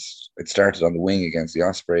started on the wing against the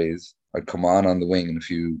Ospreys. I'd come on the wing in a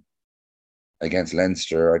few against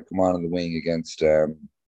Leinster. I'd come on the wing against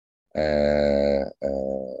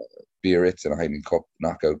Biarritz in a Heineken Cup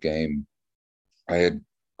knockout game. I had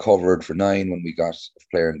covered for 9 when we got a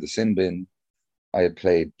player in the sin bin. I had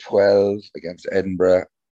played 12 against Edinburgh.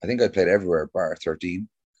 I think I played everywhere bar 13.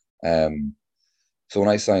 So when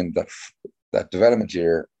I signed that development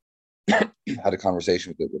year, had a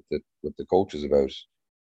conversation with the coaches about,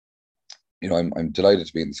 I'm delighted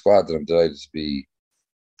to be in the squad, that I'm delighted to be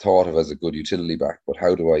thought of as a good utility back, but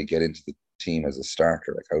how do I get into the team as a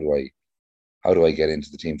starter? Like, how do I get into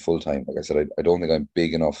the team full time? Like I said, I don't think I'm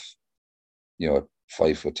big enough, at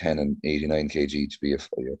 5'10" and 89 kg to be a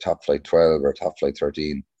top flight 12 or a top flight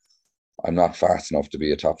 13. I'm not fast enough to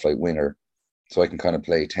be a top flight winner, so I can kind of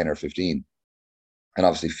play 10 or 15. And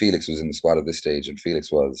obviously Felix was in the squad at this stage, and Felix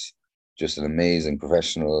was just an amazing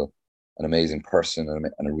professional, an amazing person,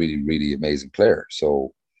 and a really, really amazing player.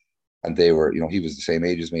 So, and they were, he was the same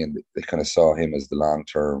age as me, and they kind of saw him as the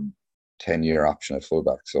long-term 10-year option at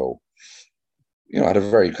fullback. So, I had a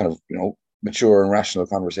very kind of, mature and rational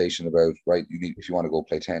conversation about, right, if you want to go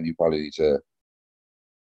play 10, you probably need to,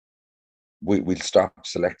 we'll stop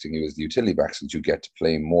selecting you as the utility back, since you get to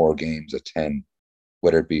play more games at 10,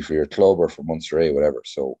 whether it be for your club or for Munster A, whatever.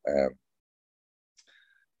 So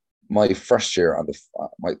my first year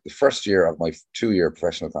the first year of my 2-year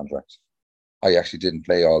professional contract, I actually didn't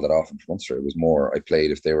play all that often for Munster. It was more, I played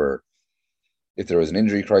if there was an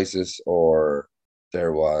injury crisis, or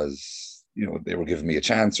there was, they were giving me a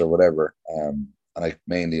chance or whatever. And I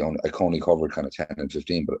only covered kind of 10 and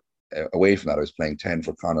 15, but away from that, I was playing 10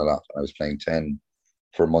 for Con a lot, and I was playing 10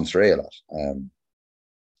 for Munster A a lot. And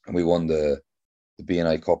we won the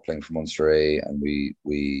B&I Cup playing for Munster A, and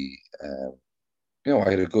I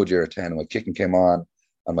had a good year at 10, and my kicking came on,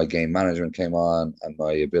 and my game management came on, and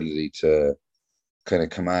my ability to kind of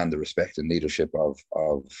command the respect and leadership of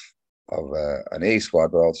an A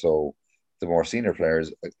squad, but also the more senior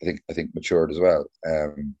players, I think matured as well.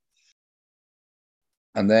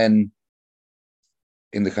 And then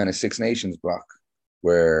in the kind of Six Nations block,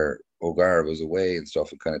 where O'Gara was away and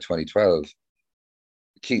stuff in kind of 2012,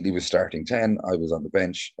 Keatley was starting 10. I was on the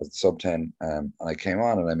bench as the sub 10, and I came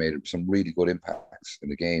on and I made some really good impacts in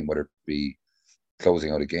the game, whether it be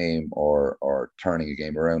closing out a game or turning a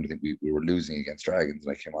game around. I think we were losing against Dragons,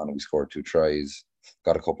 and I came on and we scored 2 tries,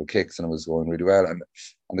 got a couple of kicks, and it was going really well. And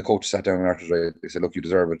the coach sat down after, they said, "Look, you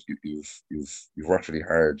deserve it. You've worked really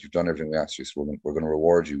hard. You've done everything we asked you. So we're going to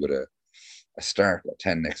reward you with a start at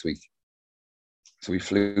 10 next week." So we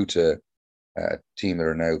flew to a team that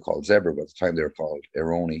are now called Zebra, but at the time they were called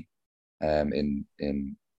Eroni, in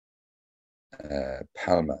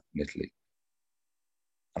Palma in Italy.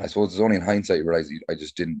 And I suppose it's only in hindsight you realize I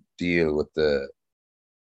just didn't deal with the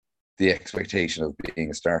the expectation of being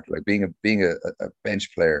a starter. Like being a bench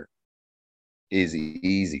player is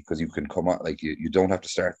easy because you can come on, like you don't have to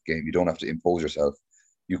start the game, you don't have to impose yourself.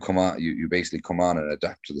 You come on, you basically come on and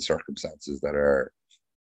adapt to the circumstances that are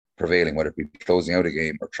prevailing, whether it be closing out a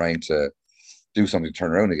game or trying to do something to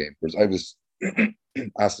turn around a game. Whereas I was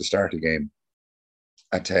asked to start a game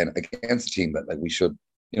at 10 against a team that, like, we should,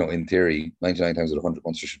 in theory, 99 times out of 100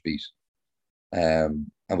 Munster should beat. And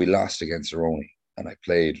we lost against Aroni, and I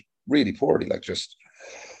played really poorly, like just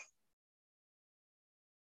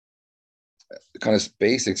kind of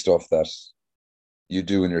basic stuff that you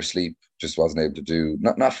do in your sleep, just wasn't able to do.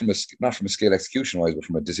 Not from a skill execution wise, but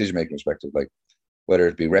from a decision making perspective. Like whether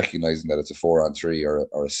it be recognizing that it's a 4-on-3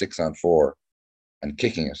 or a 6-on-4 and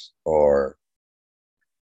kicking it, or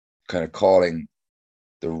kind of calling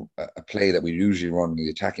a play that we usually run in the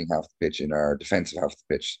attacking half the pitch in our defensive half the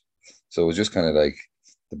pitch. So it was just kind of like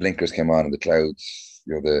the blinkers came on and the clouds,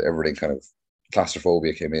 everything kind of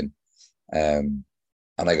claustrophobia came in. And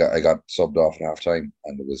I got subbed off at half time,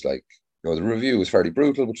 and it was like, the review was fairly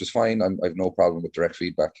brutal, which was fine. I've no problem with direct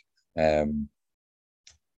feedback. And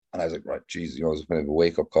I was like, right, geez, it was kind of a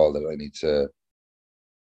wake up call that I need to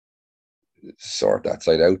sort that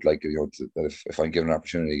side out. Like, that if I'm given an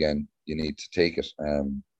opportunity again, you need to take it.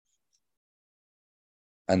 And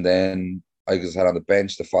then I just had on the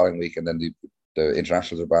bench the following week, and then the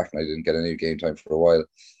internationals were back, and I didn't get any game time for a while.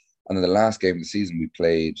 And then the last game of the season, we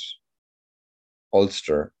played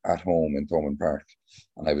Ulster at home in Thomond Park,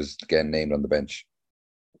 and I was again named on the bench.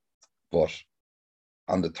 But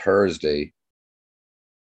on the Thursday,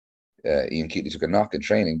 Ian Keatley took a knock in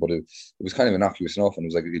training, but it was kind of innocuous enough, and it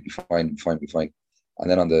was like, it'd be fine. And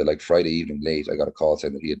then on the Friday evening late, I got a call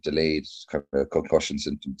saying that he had delayed kind of concussion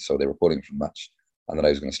symptoms, so they were pulling from the match, and that I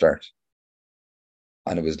was going to start.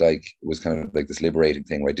 And it was kind of like this liberating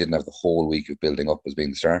thing where I didn't have the whole week of building up as being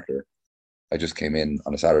the starter. I just came in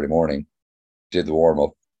on a Saturday morning, did the warm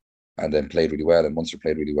up, and then played really well. And Munster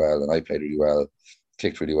played really well, and I played really well,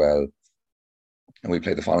 kicked really well. And we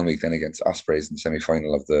played the following week then against Ospreys in the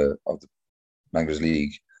semi-final of the Managers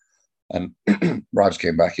League. And Raj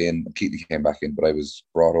came back in, and Keatley came back in, but I was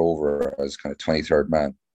brought over as kind of 23rd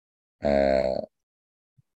man.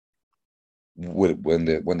 When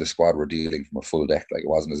the squad were dealing from a full deck, like, it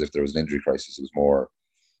wasn't as if there was an injury crisis. It was more,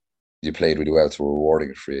 you played really well, so we're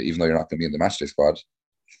rewarding it for you, even though you're not going to be in the matchday squad.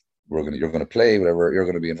 You're going to play whatever, you're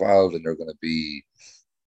going to be involved, and you're going to be,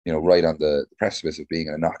 right on the precipice of being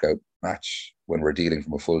in a knockout match when we're dealing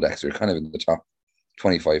from a full deck. So you're kind of in the top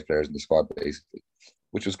 25 players in the squad, basically,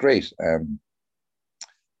 which was great. And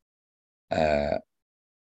it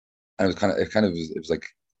was like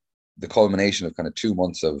the culmination of kind of 2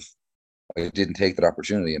 months of, I didn't take that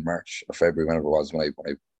opportunity in March or February, whenever it was, when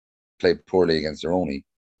I played poorly against Aroni.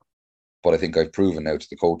 But I think I've proven now to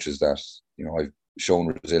the coaches that, I've shown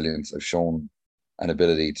resilience. I've shown an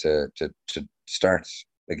ability to start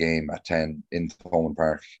a game at 10 in Thomond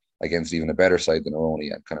Park against even a better side than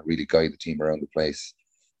Aroni, and kind of really guide the team around the place,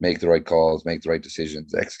 make the right calls, make the right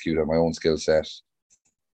decisions, execute on my own skill set,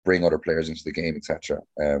 bring other players into the game, etc.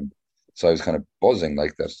 So I was kind of buzzing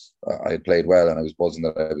like that. I had played well, and I was buzzing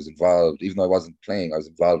that I was involved. Even though I wasn't playing, I was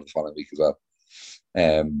involved the following week as well.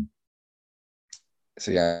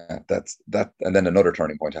 So yeah, that's that. And then another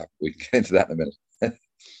turning point happened. We can get into that in a minute.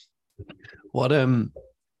 What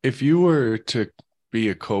if you were to be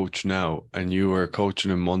a coach now, and you were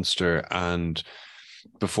coaching in Munster, and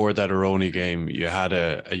before that Aroni game, you had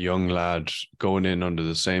a young lad going in under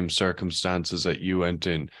the same circumstances that you went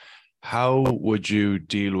in, how would you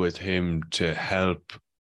deal with him to help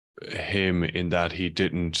him in that he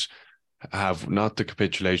didn't have not the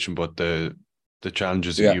capitulation, but the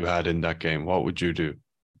challenges that you had in that game? What would you do?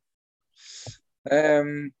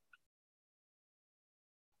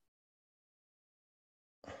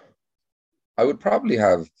 I would probably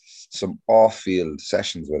have some off-field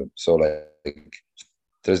sessions with him. So like,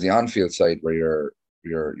 there's the on-field side where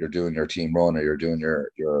you're doing your team run, or you're doing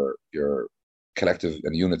your collective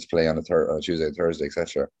and units play on a Tuesday and Thursday,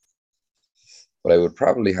 etc. But I would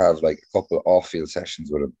probably have like a couple of off-field sessions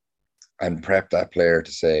with him and prep that player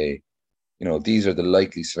to say, these are the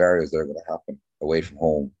likely scenarios that are going to happen away from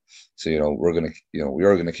home. So, we're going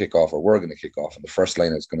to kick off, or we're going to kick off, and the first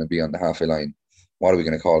line is going to be on the halfway line. What are we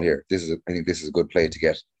going to call here? I think this is a good play to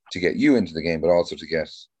get you into the game, but also to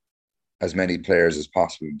get as many players as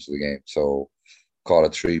possible into the game. So call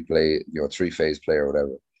it three-phase play or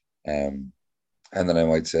whatever. And then I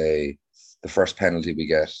might say the first penalty we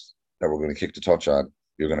get that we're going to kick the touch on,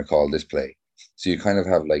 you're going to call this play. So you kind of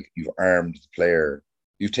have you've armed the player.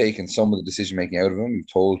 You've taken some of the decision making out of them.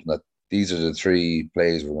 You've told them that these are the three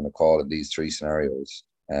plays we're going to call in these three scenarios.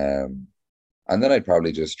 And then I'd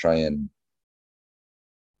probably just try and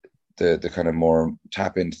the kind of more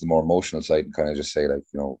tap into the more emotional side and kind of just say, like,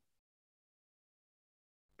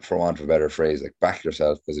 for want of a better phrase, like, back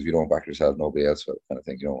yourself, because if you don't back yourself, nobody else will, kind of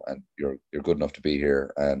thing, and you're good enough to be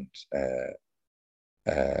here, and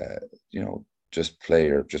just play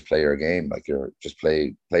your game, like, you're just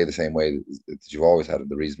play the same way that you've always had, and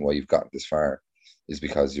the reason why you've gotten this far is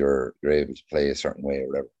because you're able to play a certain way or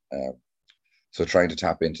whatever. So trying to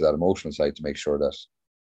tap into that emotional side to make sure that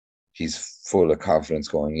he's full of confidence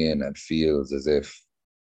going in and feels as if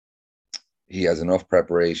he has enough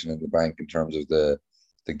preparation in the bank in terms of the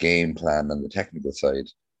game plan and the technical side,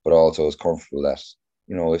 but also is comfortable that,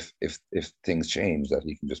 if things change, that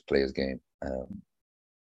he can just play his game.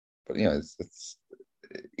 But it's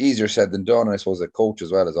easier said than done. And I suppose a coach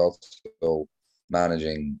as well is also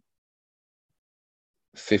managing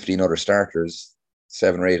 15 other starters,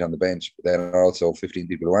 7 or 8 on the bench, but then also 15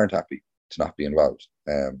 people who aren't happy to not be involved.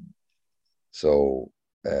 So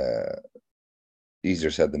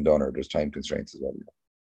easier said than done, or there's time constraints as well.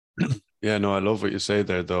 Yeah, no, I love what you say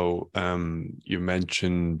there, though. You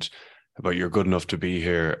mentioned about you're good enough to be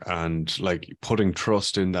here, and like putting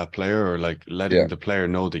trust in that player, or like letting the player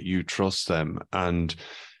know that you trust them, and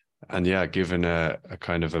yeah, given a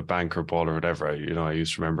kind of a banker ball or whatever. I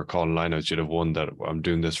used to remember calling lineouts. You'd have one that I'm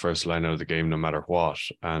doing this first line out of the game no matter what,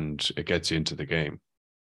 and it gets you into the game.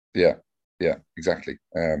 Yeah, exactly.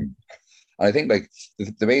 I think, like,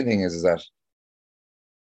 the main thing is that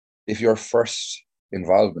if your first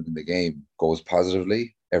involvement in the game goes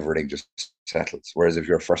positively, everything just settles. Whereas if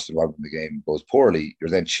your first involvement in the game goes poorly, you're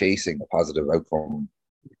then chasing a positive outcome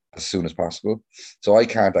as soon as possible. So I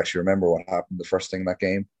can't actually remember what happened the first thing in that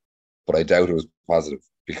game, but I doubt it was positive,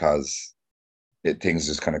 because things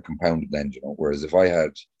just kind of compounded then, Whereas if I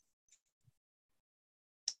had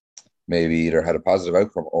maybe either had a positive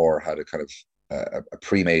outcome or had a kind of a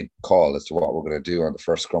pre-made call as to what we're going to do on the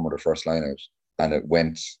first scrum or the first line out, and it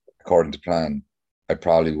went according to plan, I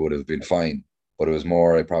probably would have been fine. But it was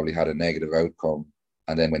more, I probably had a negative outcome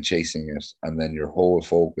and then went chasing it, and then your whole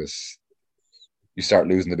focus, you start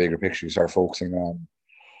losing the bigger picture. You start focusing on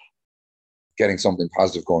getting something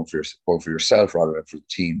positive going for yourself rather than for the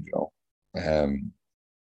team,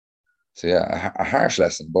 So yeah, a harsh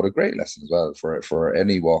lesson, but a great lesson as well for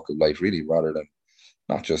any walk of life, really, rather than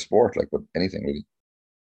not just sport, like, but anything really.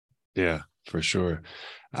 Yeah, for sure.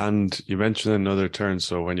 And you mentioned another turn.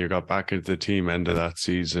 So when you got back into the team, end of that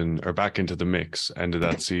season, or back into the mix, end of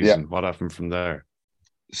that season, what happened from there?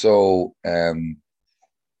 So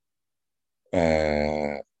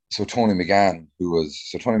so Tony McGann,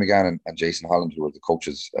 and Jason Holland, who were the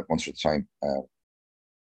coaches at Munster at the time,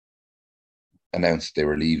 announced they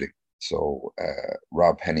were leaving. So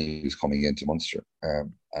Rob Penny was coming into Munster,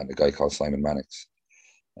 and a guy called Simon Mannix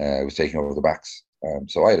was taking over the backs.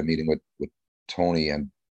 So I had a meeting with Tony and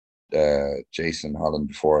Jason Holland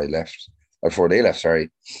before they left, sorry,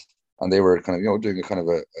 and they were kind of doing a kind of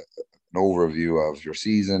an overview of your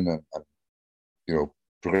season and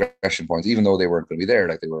progression points, even though they weren't going to be there.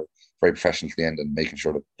 Like, they were very professional to the end and making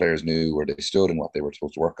sure that players knew where they stood and what they were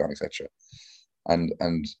supposed to work on, etc. And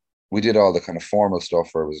we did all the kind of formal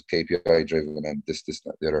stuff where it was KPI driven and this,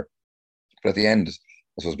 that, the other. But at the end, I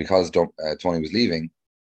suppose, because Tony was leaving,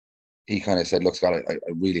 he kind of said, "Look, Scott, I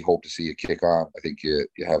really hope to see you kick on. I think you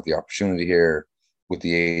have the opportunity here with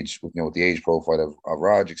the age, with the age profile of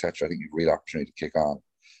Raj, etc. I think you've a real opportunity to kick on."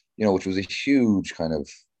 Which was a huge kind of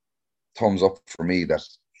thumbs up for me, that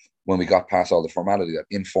when we got past all the formality, that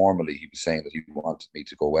informally he was saying that he wanted me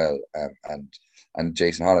to go well, and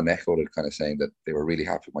Jason Holland echoed it, kind of saying that they were really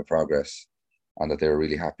happy with my progress, and that they were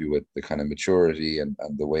really happy with the kind of maturity and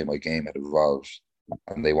the way my game had evolved,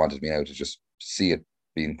 and they wanted me now to just see it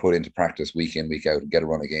being put into practice week in, week out, and get a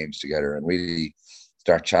run of games together and really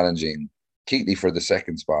start challenging Keatley for the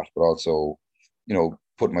second spot, but also,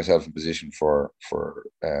 putting myself in position for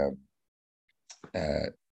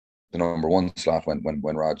the number 1 slot when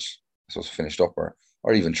Raj was finished up, or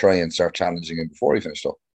even try and start challenging him before he finished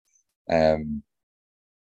up,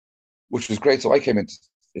 which was great. So I came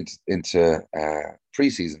into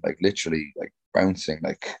preseason, like, literally, like, bouncing.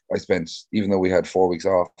 Like, I spent, even though we had 4 weeks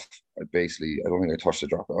off, I don't think I touched a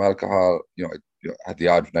drop of alcohol. I had the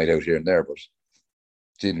odd night out here and there, but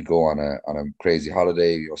didn't go on a crazy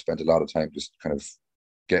holiday. Spent a lot of time just kind of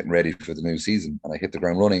getting ready for the new season, and I hit the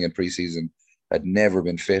ground running in preseason. I'd never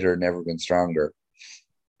been fitter, never been stronger.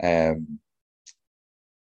 There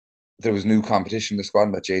was new competition in the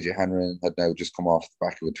squad, that JJ Hanrahan had now just come off the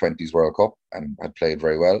back of a 20s World Cup and had played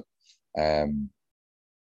very well. And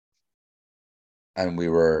we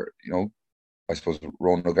were, I suppose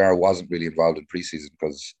Ronan O'Gara wasn't really involved in preseason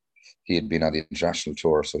because he had been on the international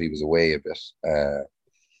tour, so he was away a bit.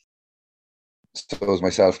 So it was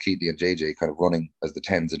myself, Keatley, and JJ kind of running as the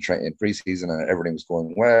tens in preseason, and everything was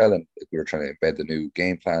going well. And we were trying to embed the new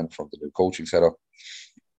game plan from the new coaching setup.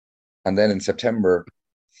 And then in September,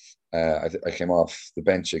 I came off the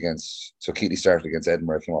bench against. So Keatley started against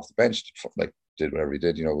Edinburgh. I came off the bench, like did whatever he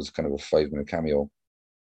did. It was kind of a 5-minute cameo.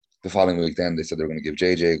 The following week, then they said they were going to give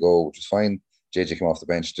JJ a go, which was fine. JJ came off the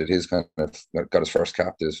bench, did his got his first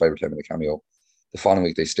cap, did his 5 or 10 minute cameo. The following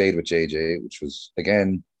week, they stayed with JJ, which was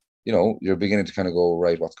again, you're beginning to kind of go,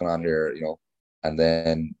 right, what's going on here, and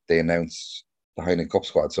then they announced the Heineken Cup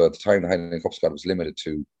squad. So at the time, the Heineken Cup squad was limited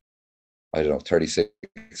to, I don't know, 36,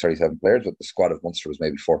 37 players, but the squad of Munster was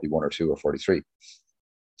maybe 41 or 2 or 43.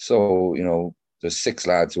 So, there's 6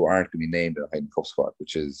 lads who aren't going to be named in the Heineken Cup squad,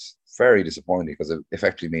 which is very disappointing because it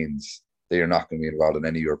effectively means they are not going to be involved in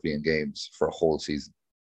any European games for a whole season.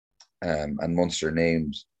 And Munster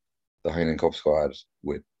named the Heineken Cup squad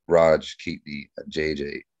with Raj, Keatley, and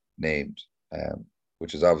JJ named,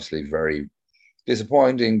 which is obviously very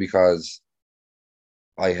disappointing because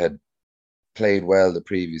I had played well the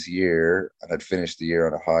previous year and had finished the year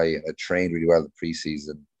on a high and had trained really well the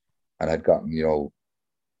preseason and had gotten,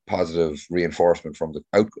 positive reinforcement from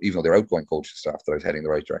even though they're outgoing coaching staff, that I was heading the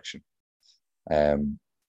right direction. And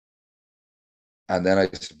then I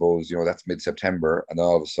suppose, that's mid-September, and then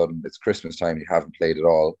all of a sudden it's Christmas time, you haven't played at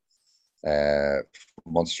all for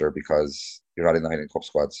Munster because you're not in the Heineken Cup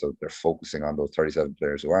squad, so they're focusing on those 37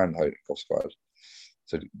 players who are in the Heineken Cup squad.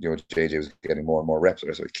 So, JJ was getting more and more reps. So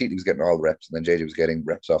Keatley was getting all the reps, and then JJ was getting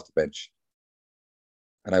reps off the bench.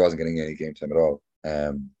 And I wasn't getting any game time at all.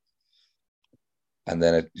 And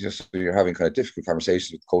then you're having kind of difficult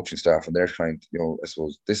conversations with coaching staff, and they're trying to, I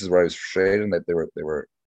suppose this is where I was frustrated, that they were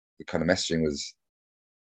the kind of messaging was,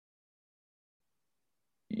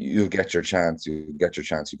 you'll get your chance, you get your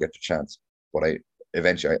chance. But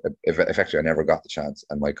effectively, I never got the chance,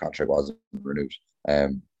 and my contract wasn't renewed.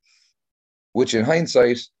 Which in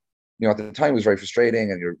hindsight, at the time was very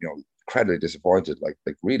frustrating, and you're, incredibly disappointed, like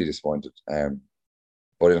really disappointed.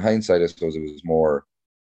 But in hindsight, I suppose it was more,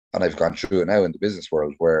 and I've gone through it now in the business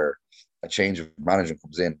world, where a change of management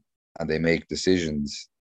comes in and they make decisions,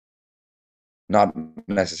 not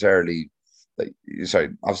necessarily, obviously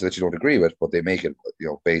that you don't agree with, but they make it,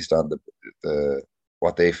 based on the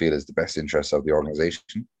what they feel is the best interest of the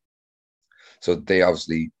organization. So they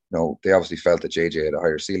obviously felt that JJ had a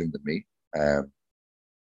higher ceiling than me.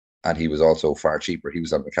 And he was also far cheaper. He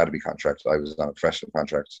was on an academy contract. I was on a professional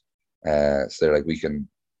contract. So they're like, we can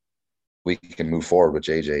move forward with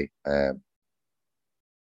JJ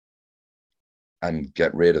and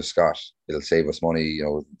get rid of Scott. It'll save us money.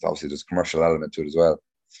 Obviously there's a commercial element to it as well.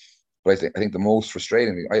 But I think the most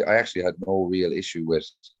frustrating thing, I actually had no real issue with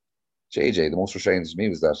JJ. The most frustrating to me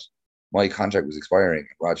was that my contract was expiring.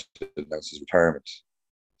 Roger announced his retirement.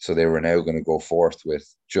 So they were now going to go forth with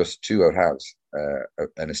just 2 out halves,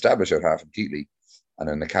 an established out half in Keatley and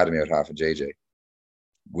an academy out half in JJ,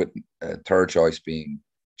 with a third choice being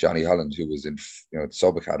Johnny Holland, who was in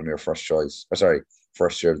sub academy or first year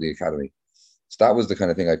of the academy. So that was the kind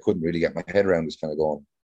of thing I couldn't really get my head around, was kind of going,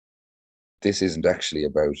 this isn't actually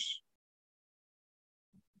about,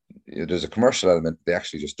 there's a commercial element. They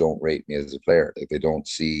actually just don't rate me as a player. Like, they don't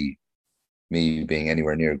see me being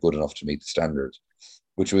anywhere near good enough to meet the standard,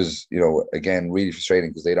 which was, again, really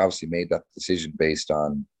frustrating, because they'd obviously made that decision based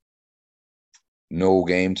on no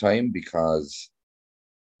game time, because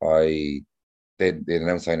they'd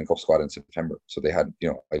announced signing Cup squad in September. So they had,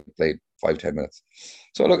 I played 5-10 minutes.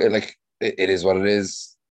 So look, it is what it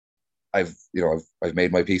is. I've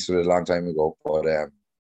made my peace with it a long time ago, but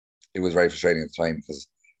it was very frustrating at the time, because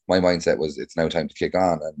my mindset was, it's now time to kick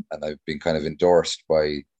on, and I've been kind of endorsed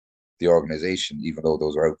by the organization, even though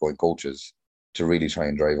those are outgoing coaches, to really try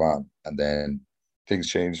and drive on. And then things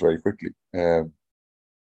changed very quickly. But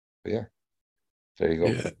yeah, there you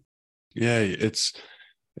go. Yeah, it's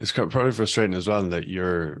probably frustrating as well, that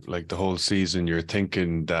you're like, the whole season you're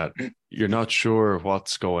thinking that you're not sure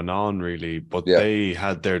what's going on really, but they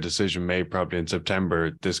had their decision made probably in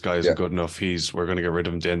September. This guy isn't good enough. We're going to get rid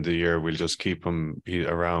of him at the end of the year. We'll just keep him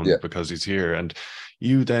around because he's here. And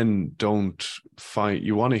you then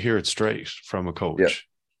you want to hear it straight from a coach.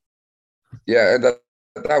 Yeah, and that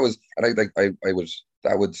was, and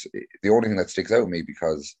that would the only thing that sticks out with me,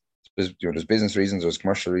 because there's business reasons, there's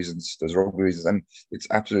commercial reasons, there's rugby reasons, and it's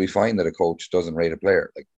absolutely fine that a coach doesn't rate a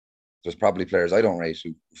player. Like, there's probably players I don't rate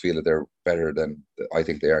who feel that they're better than I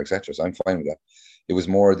think they are, etc. So I'm fine with that. It was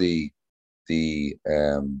more the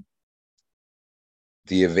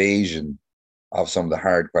evasion of some of the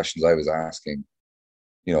hard questions I was asking,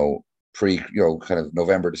 kind of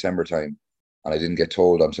November, December time. And I didn't get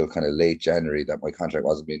told until kind of late January that my contract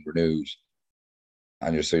wasn't being renewed.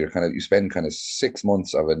 And you spend kind of 6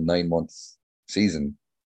 months of a 9 month season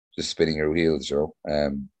just spinning your wheels,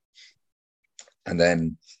 and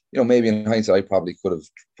then, maybe in hindsight, I probably could have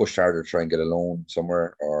pushed harder to try and get a loan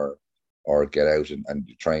somewhere, or get out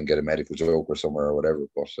and try and get a medical joke or somewhere or whatever.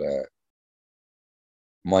 But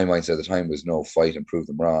my mindset at the time was no, fight and prove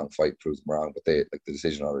them wrong, fight, prove them wrong. But the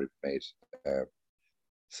decision already made.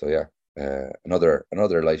 So yeah,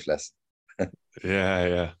 another life lesson.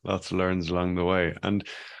 Yeah. Lots of learns along the way. And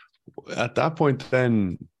at that point,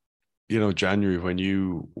 then, January, when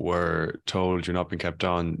you were told you're not being kept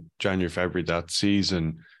on, January, February that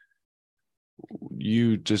season,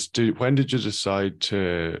 when did you decide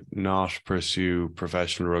to not pursue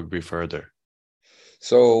professional rugby further?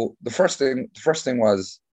 So the first thing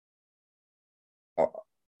was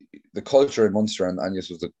the culture in Munster, and this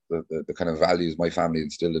was the kind of values my family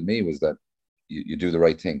instilled in me, was that you do the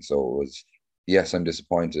right thing. So it was, yes, I'm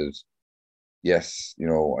disappointed. Yes,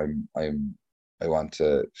 I want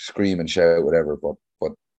to scream and shout, whatever, but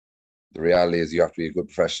the reality is you have to be a good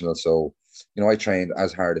professional. So, I trained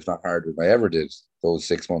as hard, if not harder, than I ever did those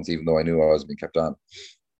 6 months, even though I knew I was being kept on.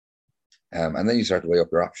 And then you start to weigh up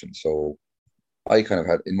your options. So I kind of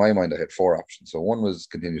had, in my mind, I had four options. So one was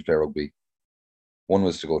continue to play rugby. One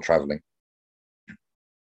was to go traveling.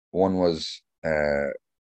 One was to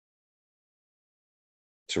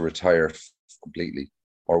retire completely,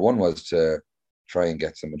 or one was to try and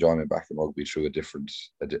get some enjoyment back in rugby through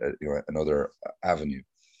another avenue.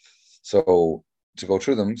 So to go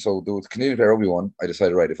through them, so the continue to play rugby one, I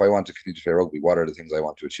decided, right, if I want to continue to play rugby, what are the things I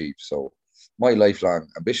want to achieve? So my lifelong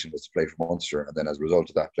ambition was to play for Munster, and then as a result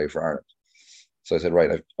of that, play for Ireland. So I said,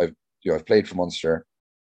 right, I've played for Munster.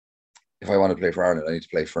 If I want to play for Ireland, I need to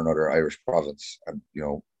play for another Irish province and,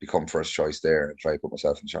 become first choice there and try to put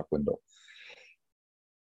myself in the shop window.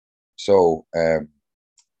 So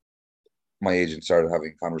my agent started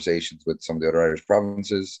having conversations with some of the other Irish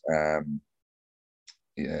provinces. A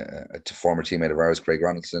former teammate of ours, Craig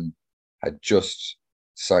Ronaldson, had just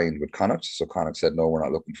signed with Connacht. So Connacht said, no, we're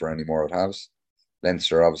not looking for any more out halves.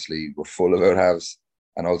 Leinster obviously were full of out halves,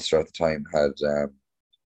 and Ulster at the time had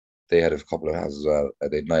they had a couple of halves as well.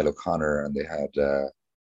 They had Niall O'Connor, and they had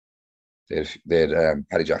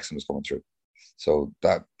Paddy Jackson was coming through. So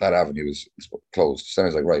that avenue is closed. So I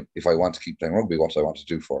was like, right, if I want to keep playing rugby, what do I want to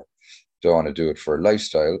do for? Do I want to do it for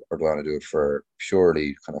lifestyle, or do I want to do it for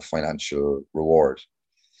purely kind of financial reward?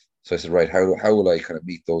 So I said, right, how will I kind of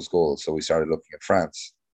meet those goals? So we started looking at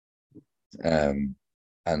France, and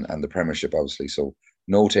the Premiership, obviously. So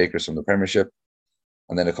no takers from the Premiership,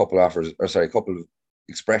 and then a couple of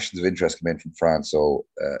expressions of interest came in from France. So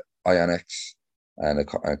Ionx and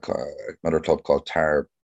another club called Tarbes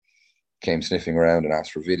came sniffing around and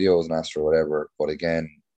asked for videos and asked for whatever. But again,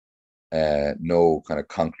 no kind of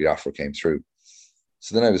concrete offer came through.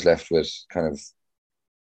 So then I was left with kind of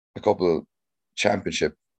a couple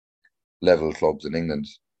championship level clubs in England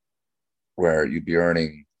where you'd be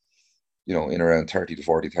earning, in around 30 to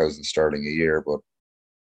 40,000 sterling a year. But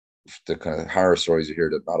the kind of horror stories you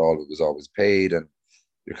hear that not all of it was always paid, and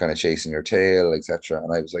you're kind of chasing your tail, etc.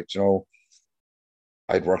 And I was like,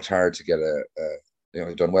 I'd worked hard to get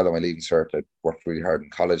I'd done well on my leaving cert. I'd worked really hard in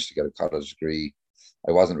college to get a college degree.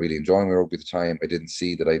 I wasn't really enjoying my rugby at the time. I didn't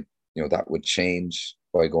see that that would change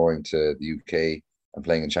by going to the UK and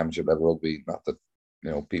playing in championship level rugby. Not that,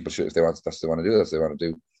 people should, if they want, that's what they want to do, that's what they want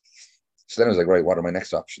to do. So then I was like, right, what are my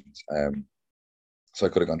next options? So I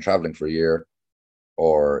could have gone traveling for a year,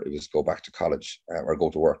 or it was go back to college, or go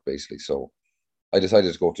to work, basically. So I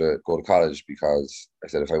decided to go to college, because I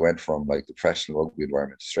said if I went from like the professional rugby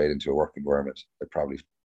environment straight into a work environment, I'd probably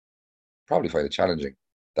find it challenging,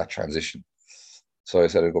 that transition. So I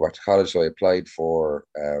said I'd go back to college. So I applied for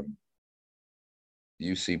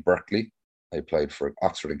UC Berkeley, I applied for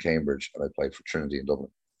Oxford and Cambridge, and I applied for Trinity in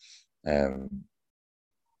Dublin.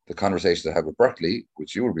 The conversations I had with Berkeley,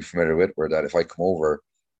 which you will be familiar with, were that if I come over,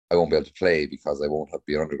 I won't be able to play because I won't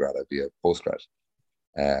be an undergrad, I'd be a postgrad.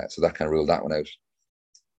 So that kind of ruled that one out.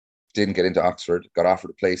 Didn't get into Oxford, got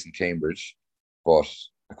offered a place in Cambridge, but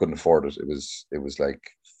I couldn't afford it. It was like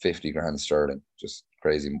 50 grand sterling, just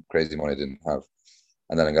crazy money I didn't have.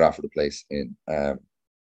 And then I got offered a place in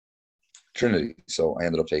Trinity. So I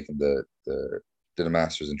ended up taking did a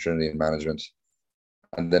master's in Trinity in management.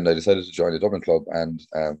 And then I decided to join the Dublin club. And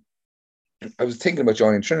I was thinking about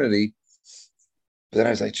joining Trinity, but then I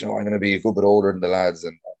was like, I'm going to be a good bit older than the lads,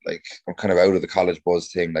 and like I'm kind of out of the college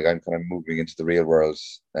buzz thing. Like I'm kind of moving into the real world.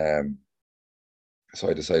 So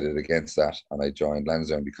I decided against that, and I joined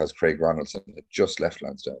Lansdowne because Craig Ronaldson had just left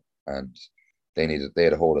Lansdowne, and they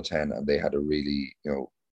had a hold of 10, and they had a really,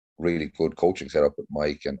 really good coaching setup with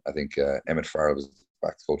Mike, and I think Emmett Farrell was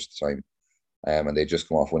back coach at the time, and they just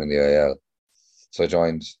come off winning the IL. So I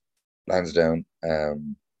joined Lansdowne.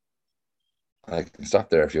 I can stop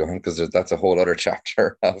there if you want, because that's a whole other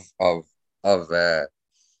chapter of kind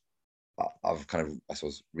of, I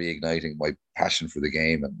suppose, reigniting my passion for the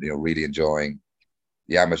game, and really enjoying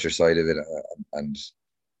the amateur side of it, and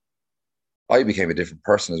I became a different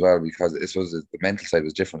person as well, because it was the mental side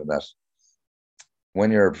was different in that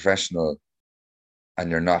when you're a professional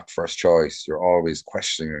and you're not first choice, you're always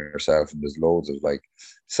questioning yourself, and there's loads of like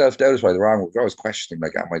self-doubt is probably the wrong word. You're always questioning,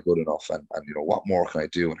 like, am I good enough, and what more can I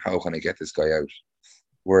do, and how can I get this guy out?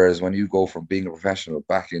 Whereas when you go from being a professional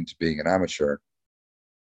back into being an amateur,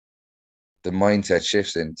 the mindset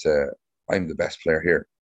shifts into, I'm the best player here.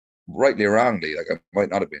 Rightly or wrongly, like, I might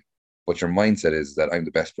not have been, but your mindset is that I'm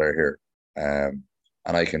the best player here, and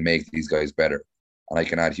I can make these guys better, and I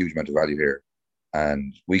can add huge amount of value here,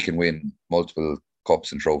 and we can win multiple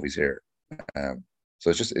cups and trophies here.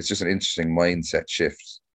 So it's just an interesting mindset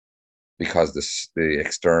shift, because the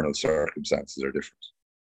external circumstances are different.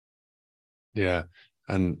 Yeah,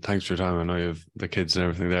 and thanks for your time. I know you have the kids and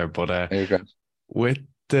everything there, but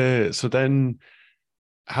so then,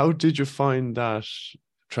 how did you find that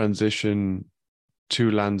transition to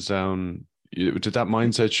Lansdowne? Did that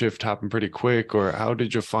mindset shift happen pretty quick, or how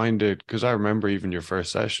did you find it? Because I remember even your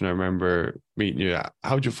first session, I remember meeting you.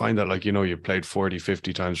 How did you find that? Like, you played 40,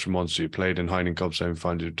 50 times for months, you played in Heineken Cup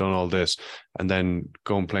semi-finals, you've done all this, and then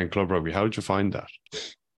going playing club rugby. How did you find that?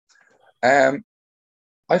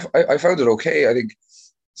 I found it okay. I think,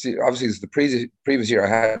 see, obviously, it's the previous year I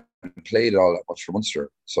hadn't played all that much for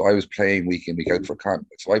Munster, so I was playing week in, week out for Con.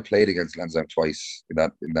 So I played against Lansdowne twice in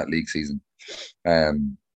that league season.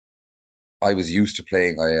 I was used to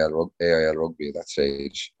playing AIL rugby at that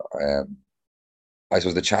stage. I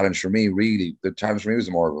suppose the challenge for me was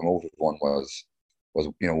more of a motive one, was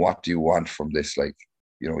what do you want from this? Like,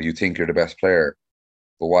 you think you're the best player,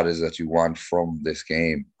 but what is it that you want from this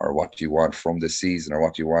game, or what do you want from this season, or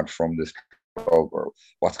what do you want from this club, or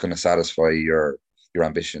what's going to satisfy your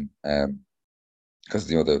ambition? Because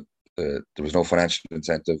there was no financial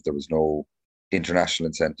incentive, there was no international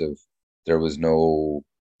incentive, there was no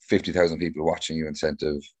 50,000 people watching you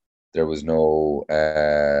incentive, there was no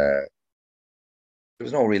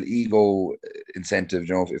real ego incentive,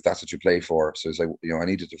 if that's what you play for. So it's like, I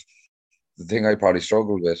needed to. The thing I probably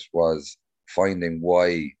struggled with was finding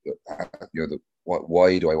why,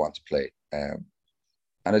 why do I want to play? And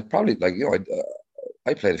it probably, like,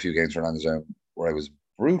 I played a few games for Lansdowne where I was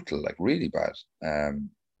brutal, like really bad.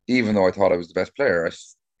 Even though I thought I was the best player, I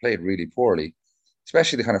played really poorly,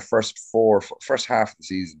 especially the kind of first half of the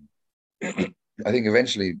season. I think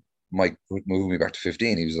eventually Mike moved me back to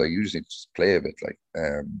 15. He was like, you just need to play a bit, like.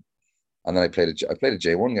 And then I played a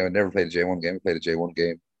J1 game. I never played a J1 game. I played a J1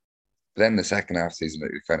 game. But then the second half of the season,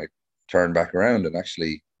 it kind of turned back around, and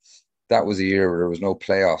actually, that was a year where there was no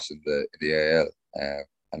playoffs in the AIL,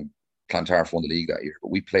 and Clontarf won the league that year.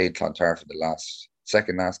 But we played Clontarf in the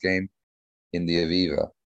second last game in the Aviva,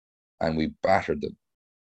 and we battered them,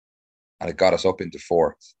 and it got us up into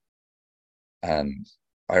fourth. And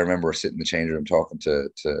I remember sitting in the change room talking to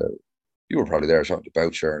you were probably there, talking to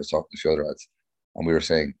Boucher and talking to a few other lads, and we were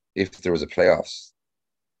saying, if there was a playoffs,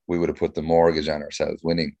 we would have put the mortgage on ourselves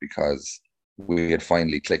winning, because we had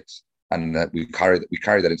finally clicked, and that we carried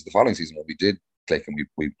that into the following season when we did click, and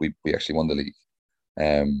we actually won the league.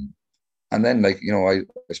 And then, like, I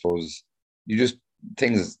suppose you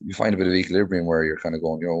find a bit of equilibrium where you're kind of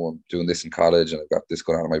going, I'm doing this in college, and I've got this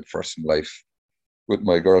going on in my personal life with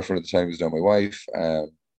my girlfriend at the time, who's now my wife,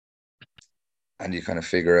 and you kind of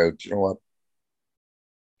figure out, what,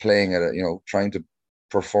 playing at trying to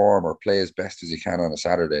perform or play as best as you can on a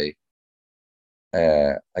Saturday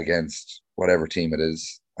against whatever team it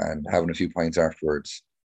is, and having a few pints afterwards,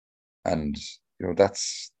 and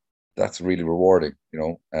that's really rewarding,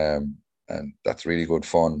 and that's really good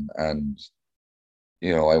fun, and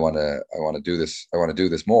I want to do this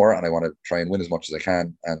more, and I want to try and win as much as I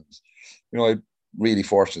can, and I really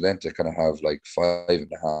fortunate then to kind of have like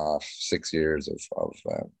 5.5, 6 years of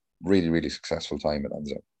really, really successful time at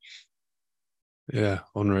Lansdowne. Yeah,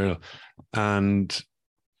 unreal. And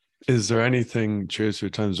is there anything, cheers for your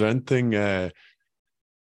time, is there anything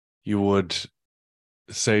you would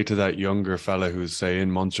say to that younger fella who's, say,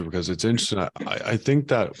 in Munster? Because it's interesting. I think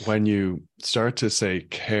that when you start to, say,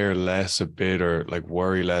 care less a bit, or like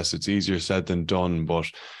worry less, it's easier said than done. But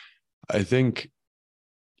I think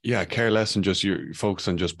Yeah, care less and just you focus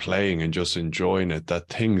on just playing and just enjoying it, that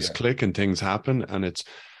things Yeah. click and things happen. And it's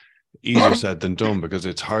easier said than done, because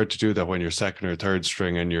it's hard to do that when you're second or third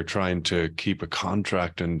string and you're trying to keep a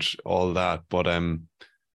contract and all that. But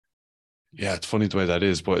yeah, it's funny the way that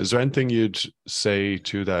is. But is there anything you'd say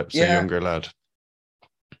to that, say, Yeah. younger lad?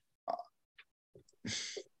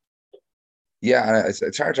 Yeah, and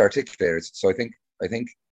it's hard to articulate it. So I think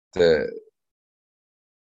the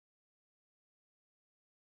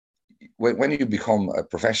when you become a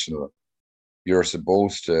professional, you're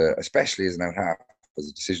supposed to, especially as an out half, as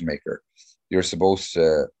a decision maker, you're supposed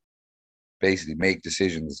to basically make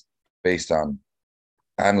decisions based on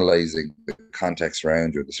analyzing the context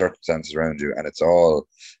around you, the circumstances around you, and it's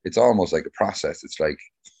almost like a process. It's like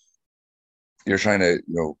you're trying to,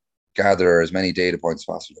 gather as many data points as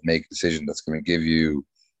possible to make a decision that's going to give you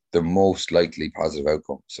the most likely positive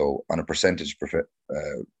outcome. So on a percentage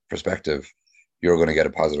perspective, you're going to get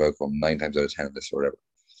a positive outcome 9 times out of 10 of this or whatever.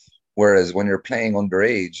 Whereas when you're playing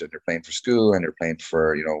underage and you're playing for school and you're playing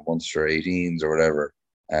for, Munster 18s or whatever,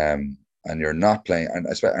 and you're not playing, and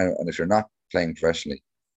if you're not playing professionally,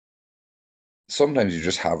 sometimes you're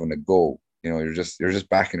just having a go. You're just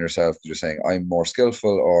backing yourself. You're just saying, I'm more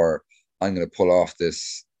skillful, or I'm going to pull off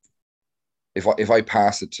this. If I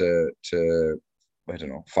pass it to I don't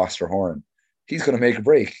know, Foster Horn, he's going to make a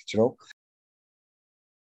break.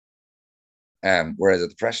 Whereas at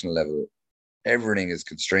the professional level, everything is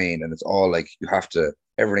constrained, and it's all like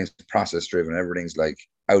everything's process driven, everything's like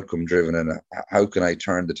outcome driven, and how can I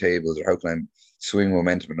turn the tables, or how can I swing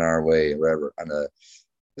momentum in our way, or whatever. And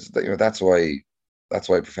that's why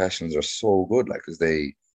professionals are so good, like, because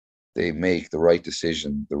they make the right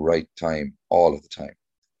decision the right time all of the time.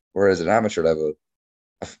 Whereas at amateur level,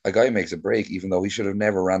 a guy makes a break even though he should have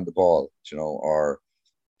never ran the ball, or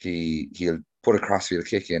he'll put a crossfield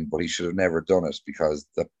kick in, but he should have never done it because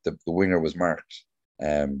the winger was marked.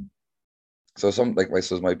 So I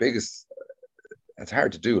suppose my biggest, it's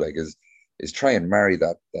hard to do, like, is try and marry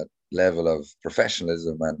that level of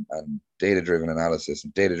professionalism and data driven analysis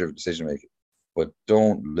and data driven decision making, but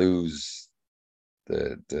don't lose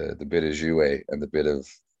the bit of jouet and the bit of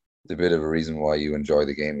a reason why you enjoy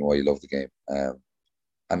the game and why you love the game.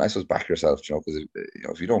 And I suppose back yourself, because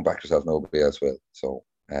if you don't back yourself, nobody else will. So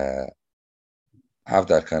have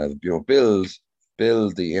that kind of,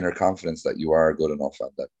 build the inner confidence that you are good enough,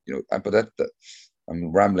 and that, but that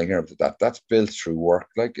I'm rambling here, but that's built through work.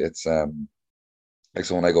 Like, it's like,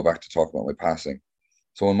 so when I go back to talk about my passing,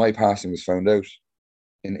 so when my passing was found out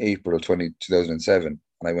in April of 2007, and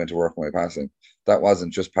I went to work on my passing, that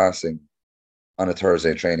wasn't just passing on a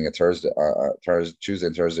Thursday training, Tuesday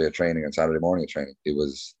and Thursday at training, and Saturday morning at training. It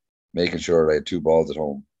was making sure I had 2 balls at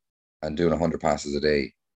home and doing 100 passes a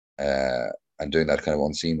day, and doing that kind of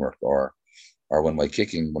unseen work. Or when my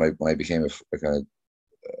kicking, when I became a kind of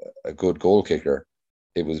a good goal kicker,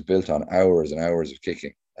 it was built on hours and hours of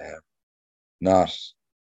kicking. Not,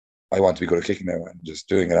 I want to be good at kicking now, and just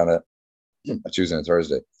doing it on a Tuesday and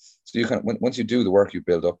Thursday. So you once you do the work, you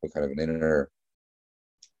build up a kind of an inner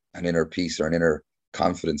peace, or an inner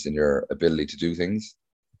confidence in your ability to do things.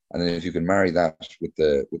 And then if you can marry that with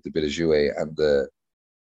the bit of jouet and the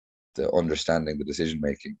understanding, the decision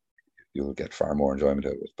making, you'll get far more enjoyment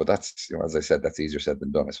out of it. But that's, as I said, that's easier said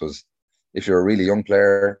than done. I suppose if you're a really young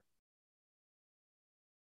player,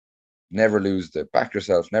 back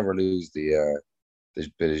yourself, never lose the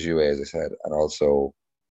bit of jouet, as I said, and also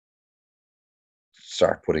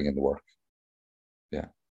start putting in the work. Yeah.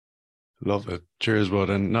 Love it. Cheers, bud.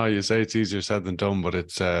 And no, you say it's easier said than done, but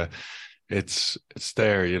it's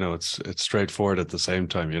there, it's straightforward at the same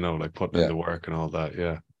time, like putting in the work and all that.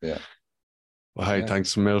 Yeah. Yeah. Well, hey,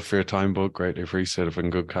 thanks a mil for your time, bud. Greatly appreciate it. Been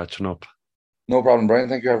good catching up. No problem, Brian.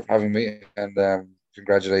 Thank you for having me, and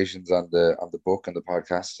congratulations on the book and the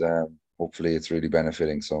podcast. Hopefully, it's really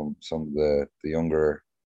benefiting some of the younger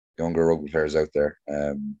rugby players out there.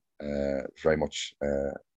 Very much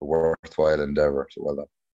a worthwhile endeavour. So well done.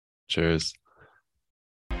 Cheers.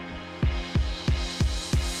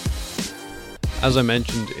 As I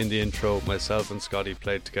mentioned in the intro, myself and Scotty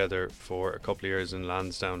played together for a couple of years in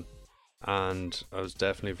Lansdowne, and I was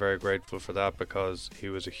definitely very grateful for that, because he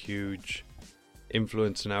was a huge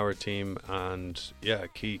influence in our team, and a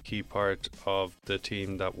key part of the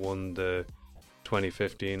team that won the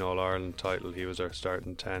 2015 All-Ireland title. He was our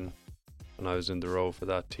starting 10 and I was in the row for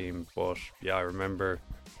that team. But I remember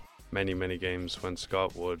many games when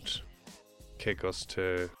Scott would kick us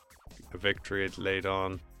to a victory late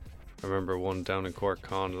on. I remember one down in Cork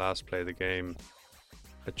Con, last play of the game,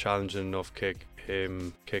 a challenging enough kick,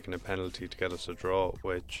 him kicking a penalty to get us a draw,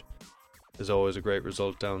 which is always a great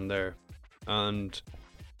result down there. And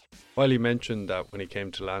while he mentioned that when he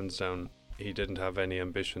came to Lansdowne, he didn't have any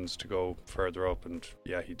ambitions to go further up, and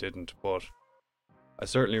yeah, he didn't, but I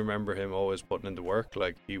certainly remember him always putting in the work.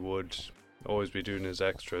 Like, he would always be doing his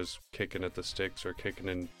extras, kicking at the sticks or kicking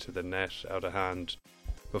into the net out of hand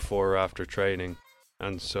before or after training.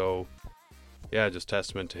 And so, yeah, just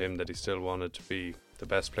testament to him that he still wanted to be the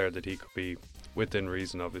best player that he could be, within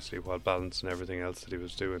reason, obviously, while balancing everything else that he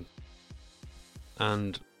was doing.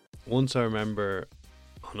 And once I remember,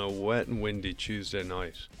 on a wet and windy Tuesday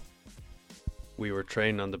night, we were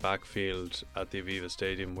training on the backfield at the Aviva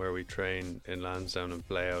Stadium, where we train in Lansdowne and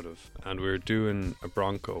play out of, and we were doing a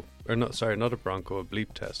Bronco, or not a Bronco, a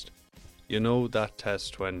bleep test. You know that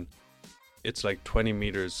test when it's like 20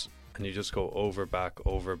 meters and you just go over back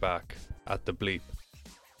at the bleep,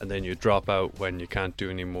 and then you drop out when you can't do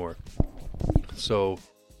any more. So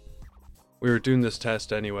we were doing this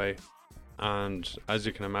test anyway, and as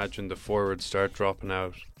you can imagine, the forwards start dropping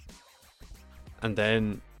out, and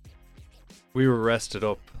then we were rested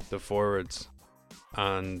up, the forwards,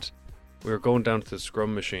 and we were going down to the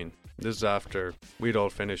scrum machine. This is after we'd all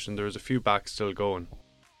finished and there was a few backs still going.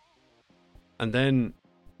 And then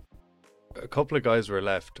a couple of guys were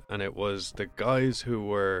left, and it was the guys who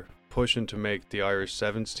were pushing to make the Irish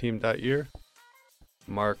Sevens team that year.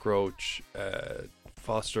 Mark Roach,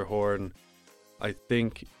 Foster Horn, I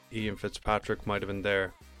think Ian Fitzpatrick might have been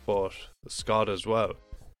there, but Scott as well.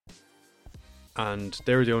 And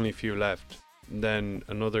they were the only few left. And then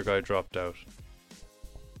another guy dropped out,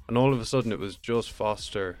 and all of a sudden it was just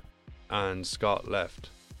Foster and Scott left.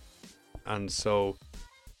 And so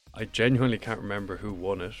I genuinely can't remember who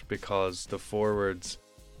won it, because the forwards,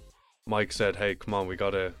 Mike said, hey, come on, we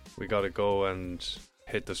gotta go and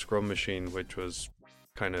hit the scrum machine, which was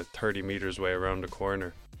kind of 30 meters away around the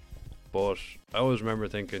corner. But I always remember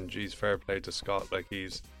thinking, geez, fair play to Scott. Like,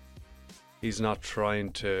 he's not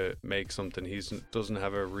trying to make something. He doesn't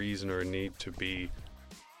have a reason or a need to be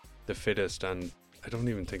the fittest, and I don't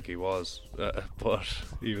even think he was. But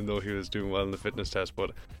even though he was doing well in the fitness test,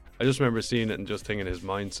 but I just remember seeing it and just thinking his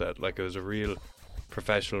mindset, like, it was a real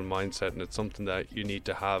professional mindset, and it's something that you need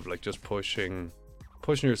to have, like, just pushing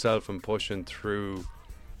yourself and pushing through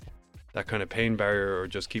that kind of pain barrier, or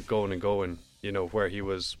just keep going and going. You know, where he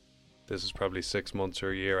was. This is probably 6 months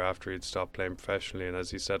or a year after he'd stopped playing professionally, and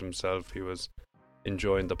as he said himself, he was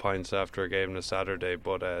enjoying the pints after a game on a Saturday,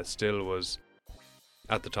 but still was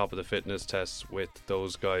at the top of the fitness tests with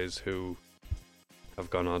those guys who have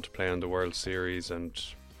gone on to play on the World Series and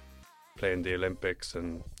play in the Olympics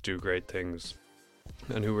and do great things,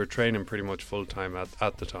 and who were training pretty much full time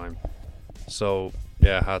at the time. So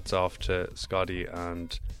yeah, hats off to Scotty,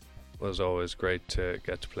 and it was always great to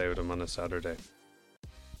get to play with him on a Saturday.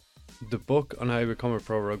 The book on how to become a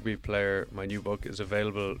pro rugby player, my new book, is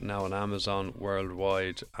available now on Amazon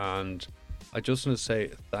worldwide, and I just want to say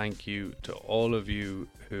thank you to all of you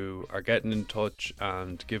who are getting in touch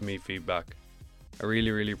and give me feedback. I really,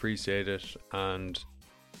 really appreciate it, and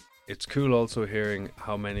it's cool also hearing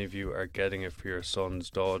how many of you are getting it for your sons,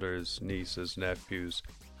 daughters, nieces, nephews,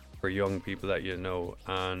 for young people that you know,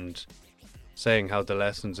 and saying how the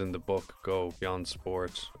lessons in the book go beyond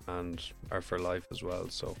sport and are for life as well.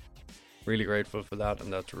 So really grateful for that,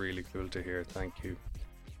 and that's really cool to hear. Thank you.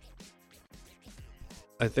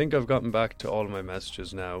 I think I've gotten back to all of my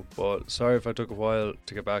messages now, but sorry if I took a while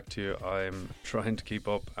to get back to you. I'm trying to keep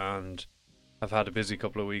up, and I've had a busy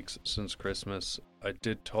couple of weeks since Christmas. I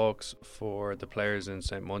did talks for the players in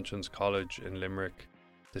St. Munchin's College in Limerick,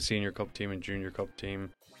 the Senior Cup team and Junior Cup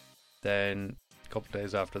team. Then a couple of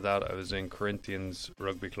days after that, I was in Corinthians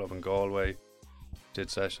Rugby Club in Galway. Did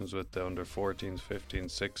sessions with the under 14s,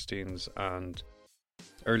 15s, 16s, and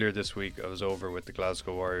earlier this week I was over with the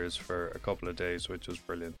Glasgow Warriors for a couple of days, which was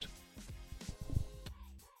brilliant.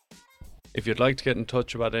 If you'd like to get in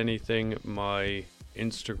touch about anything, my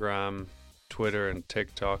Instagram, Twitter and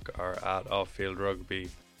TikTok are at Offfield Rugby.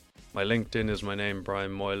 My LinkedIn is my name,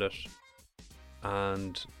 Brian Moylett,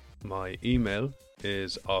 and my email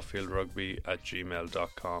is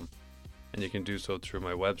offfieldrugby@gmail.com, and you can do so through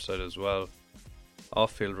my website as well,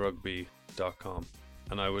 offfieldrugby.com,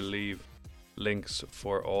 and I will leave links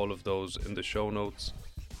for all of those in the show notes,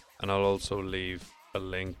 and I'll also leave a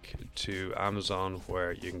link to Amazon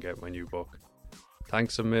where you can get my new book.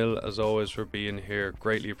 Thanks a mil as always for being here,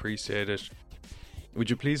 greatly appreciate it. Would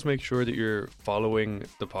you please make sure that you're following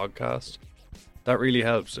the podcast? That really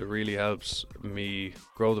helps. It really helps me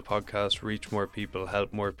grow the podcast, reach more people,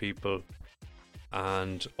 help more people.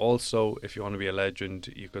 And also, if you want to be a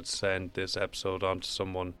legend, you could send this episode on to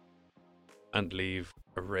someone and leave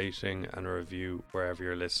a rating and a review wherever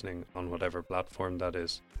you're listening, on whatever platform that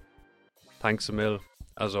is. Thanks a mil.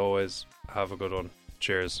 As always, have a good one.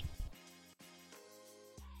 Cheers.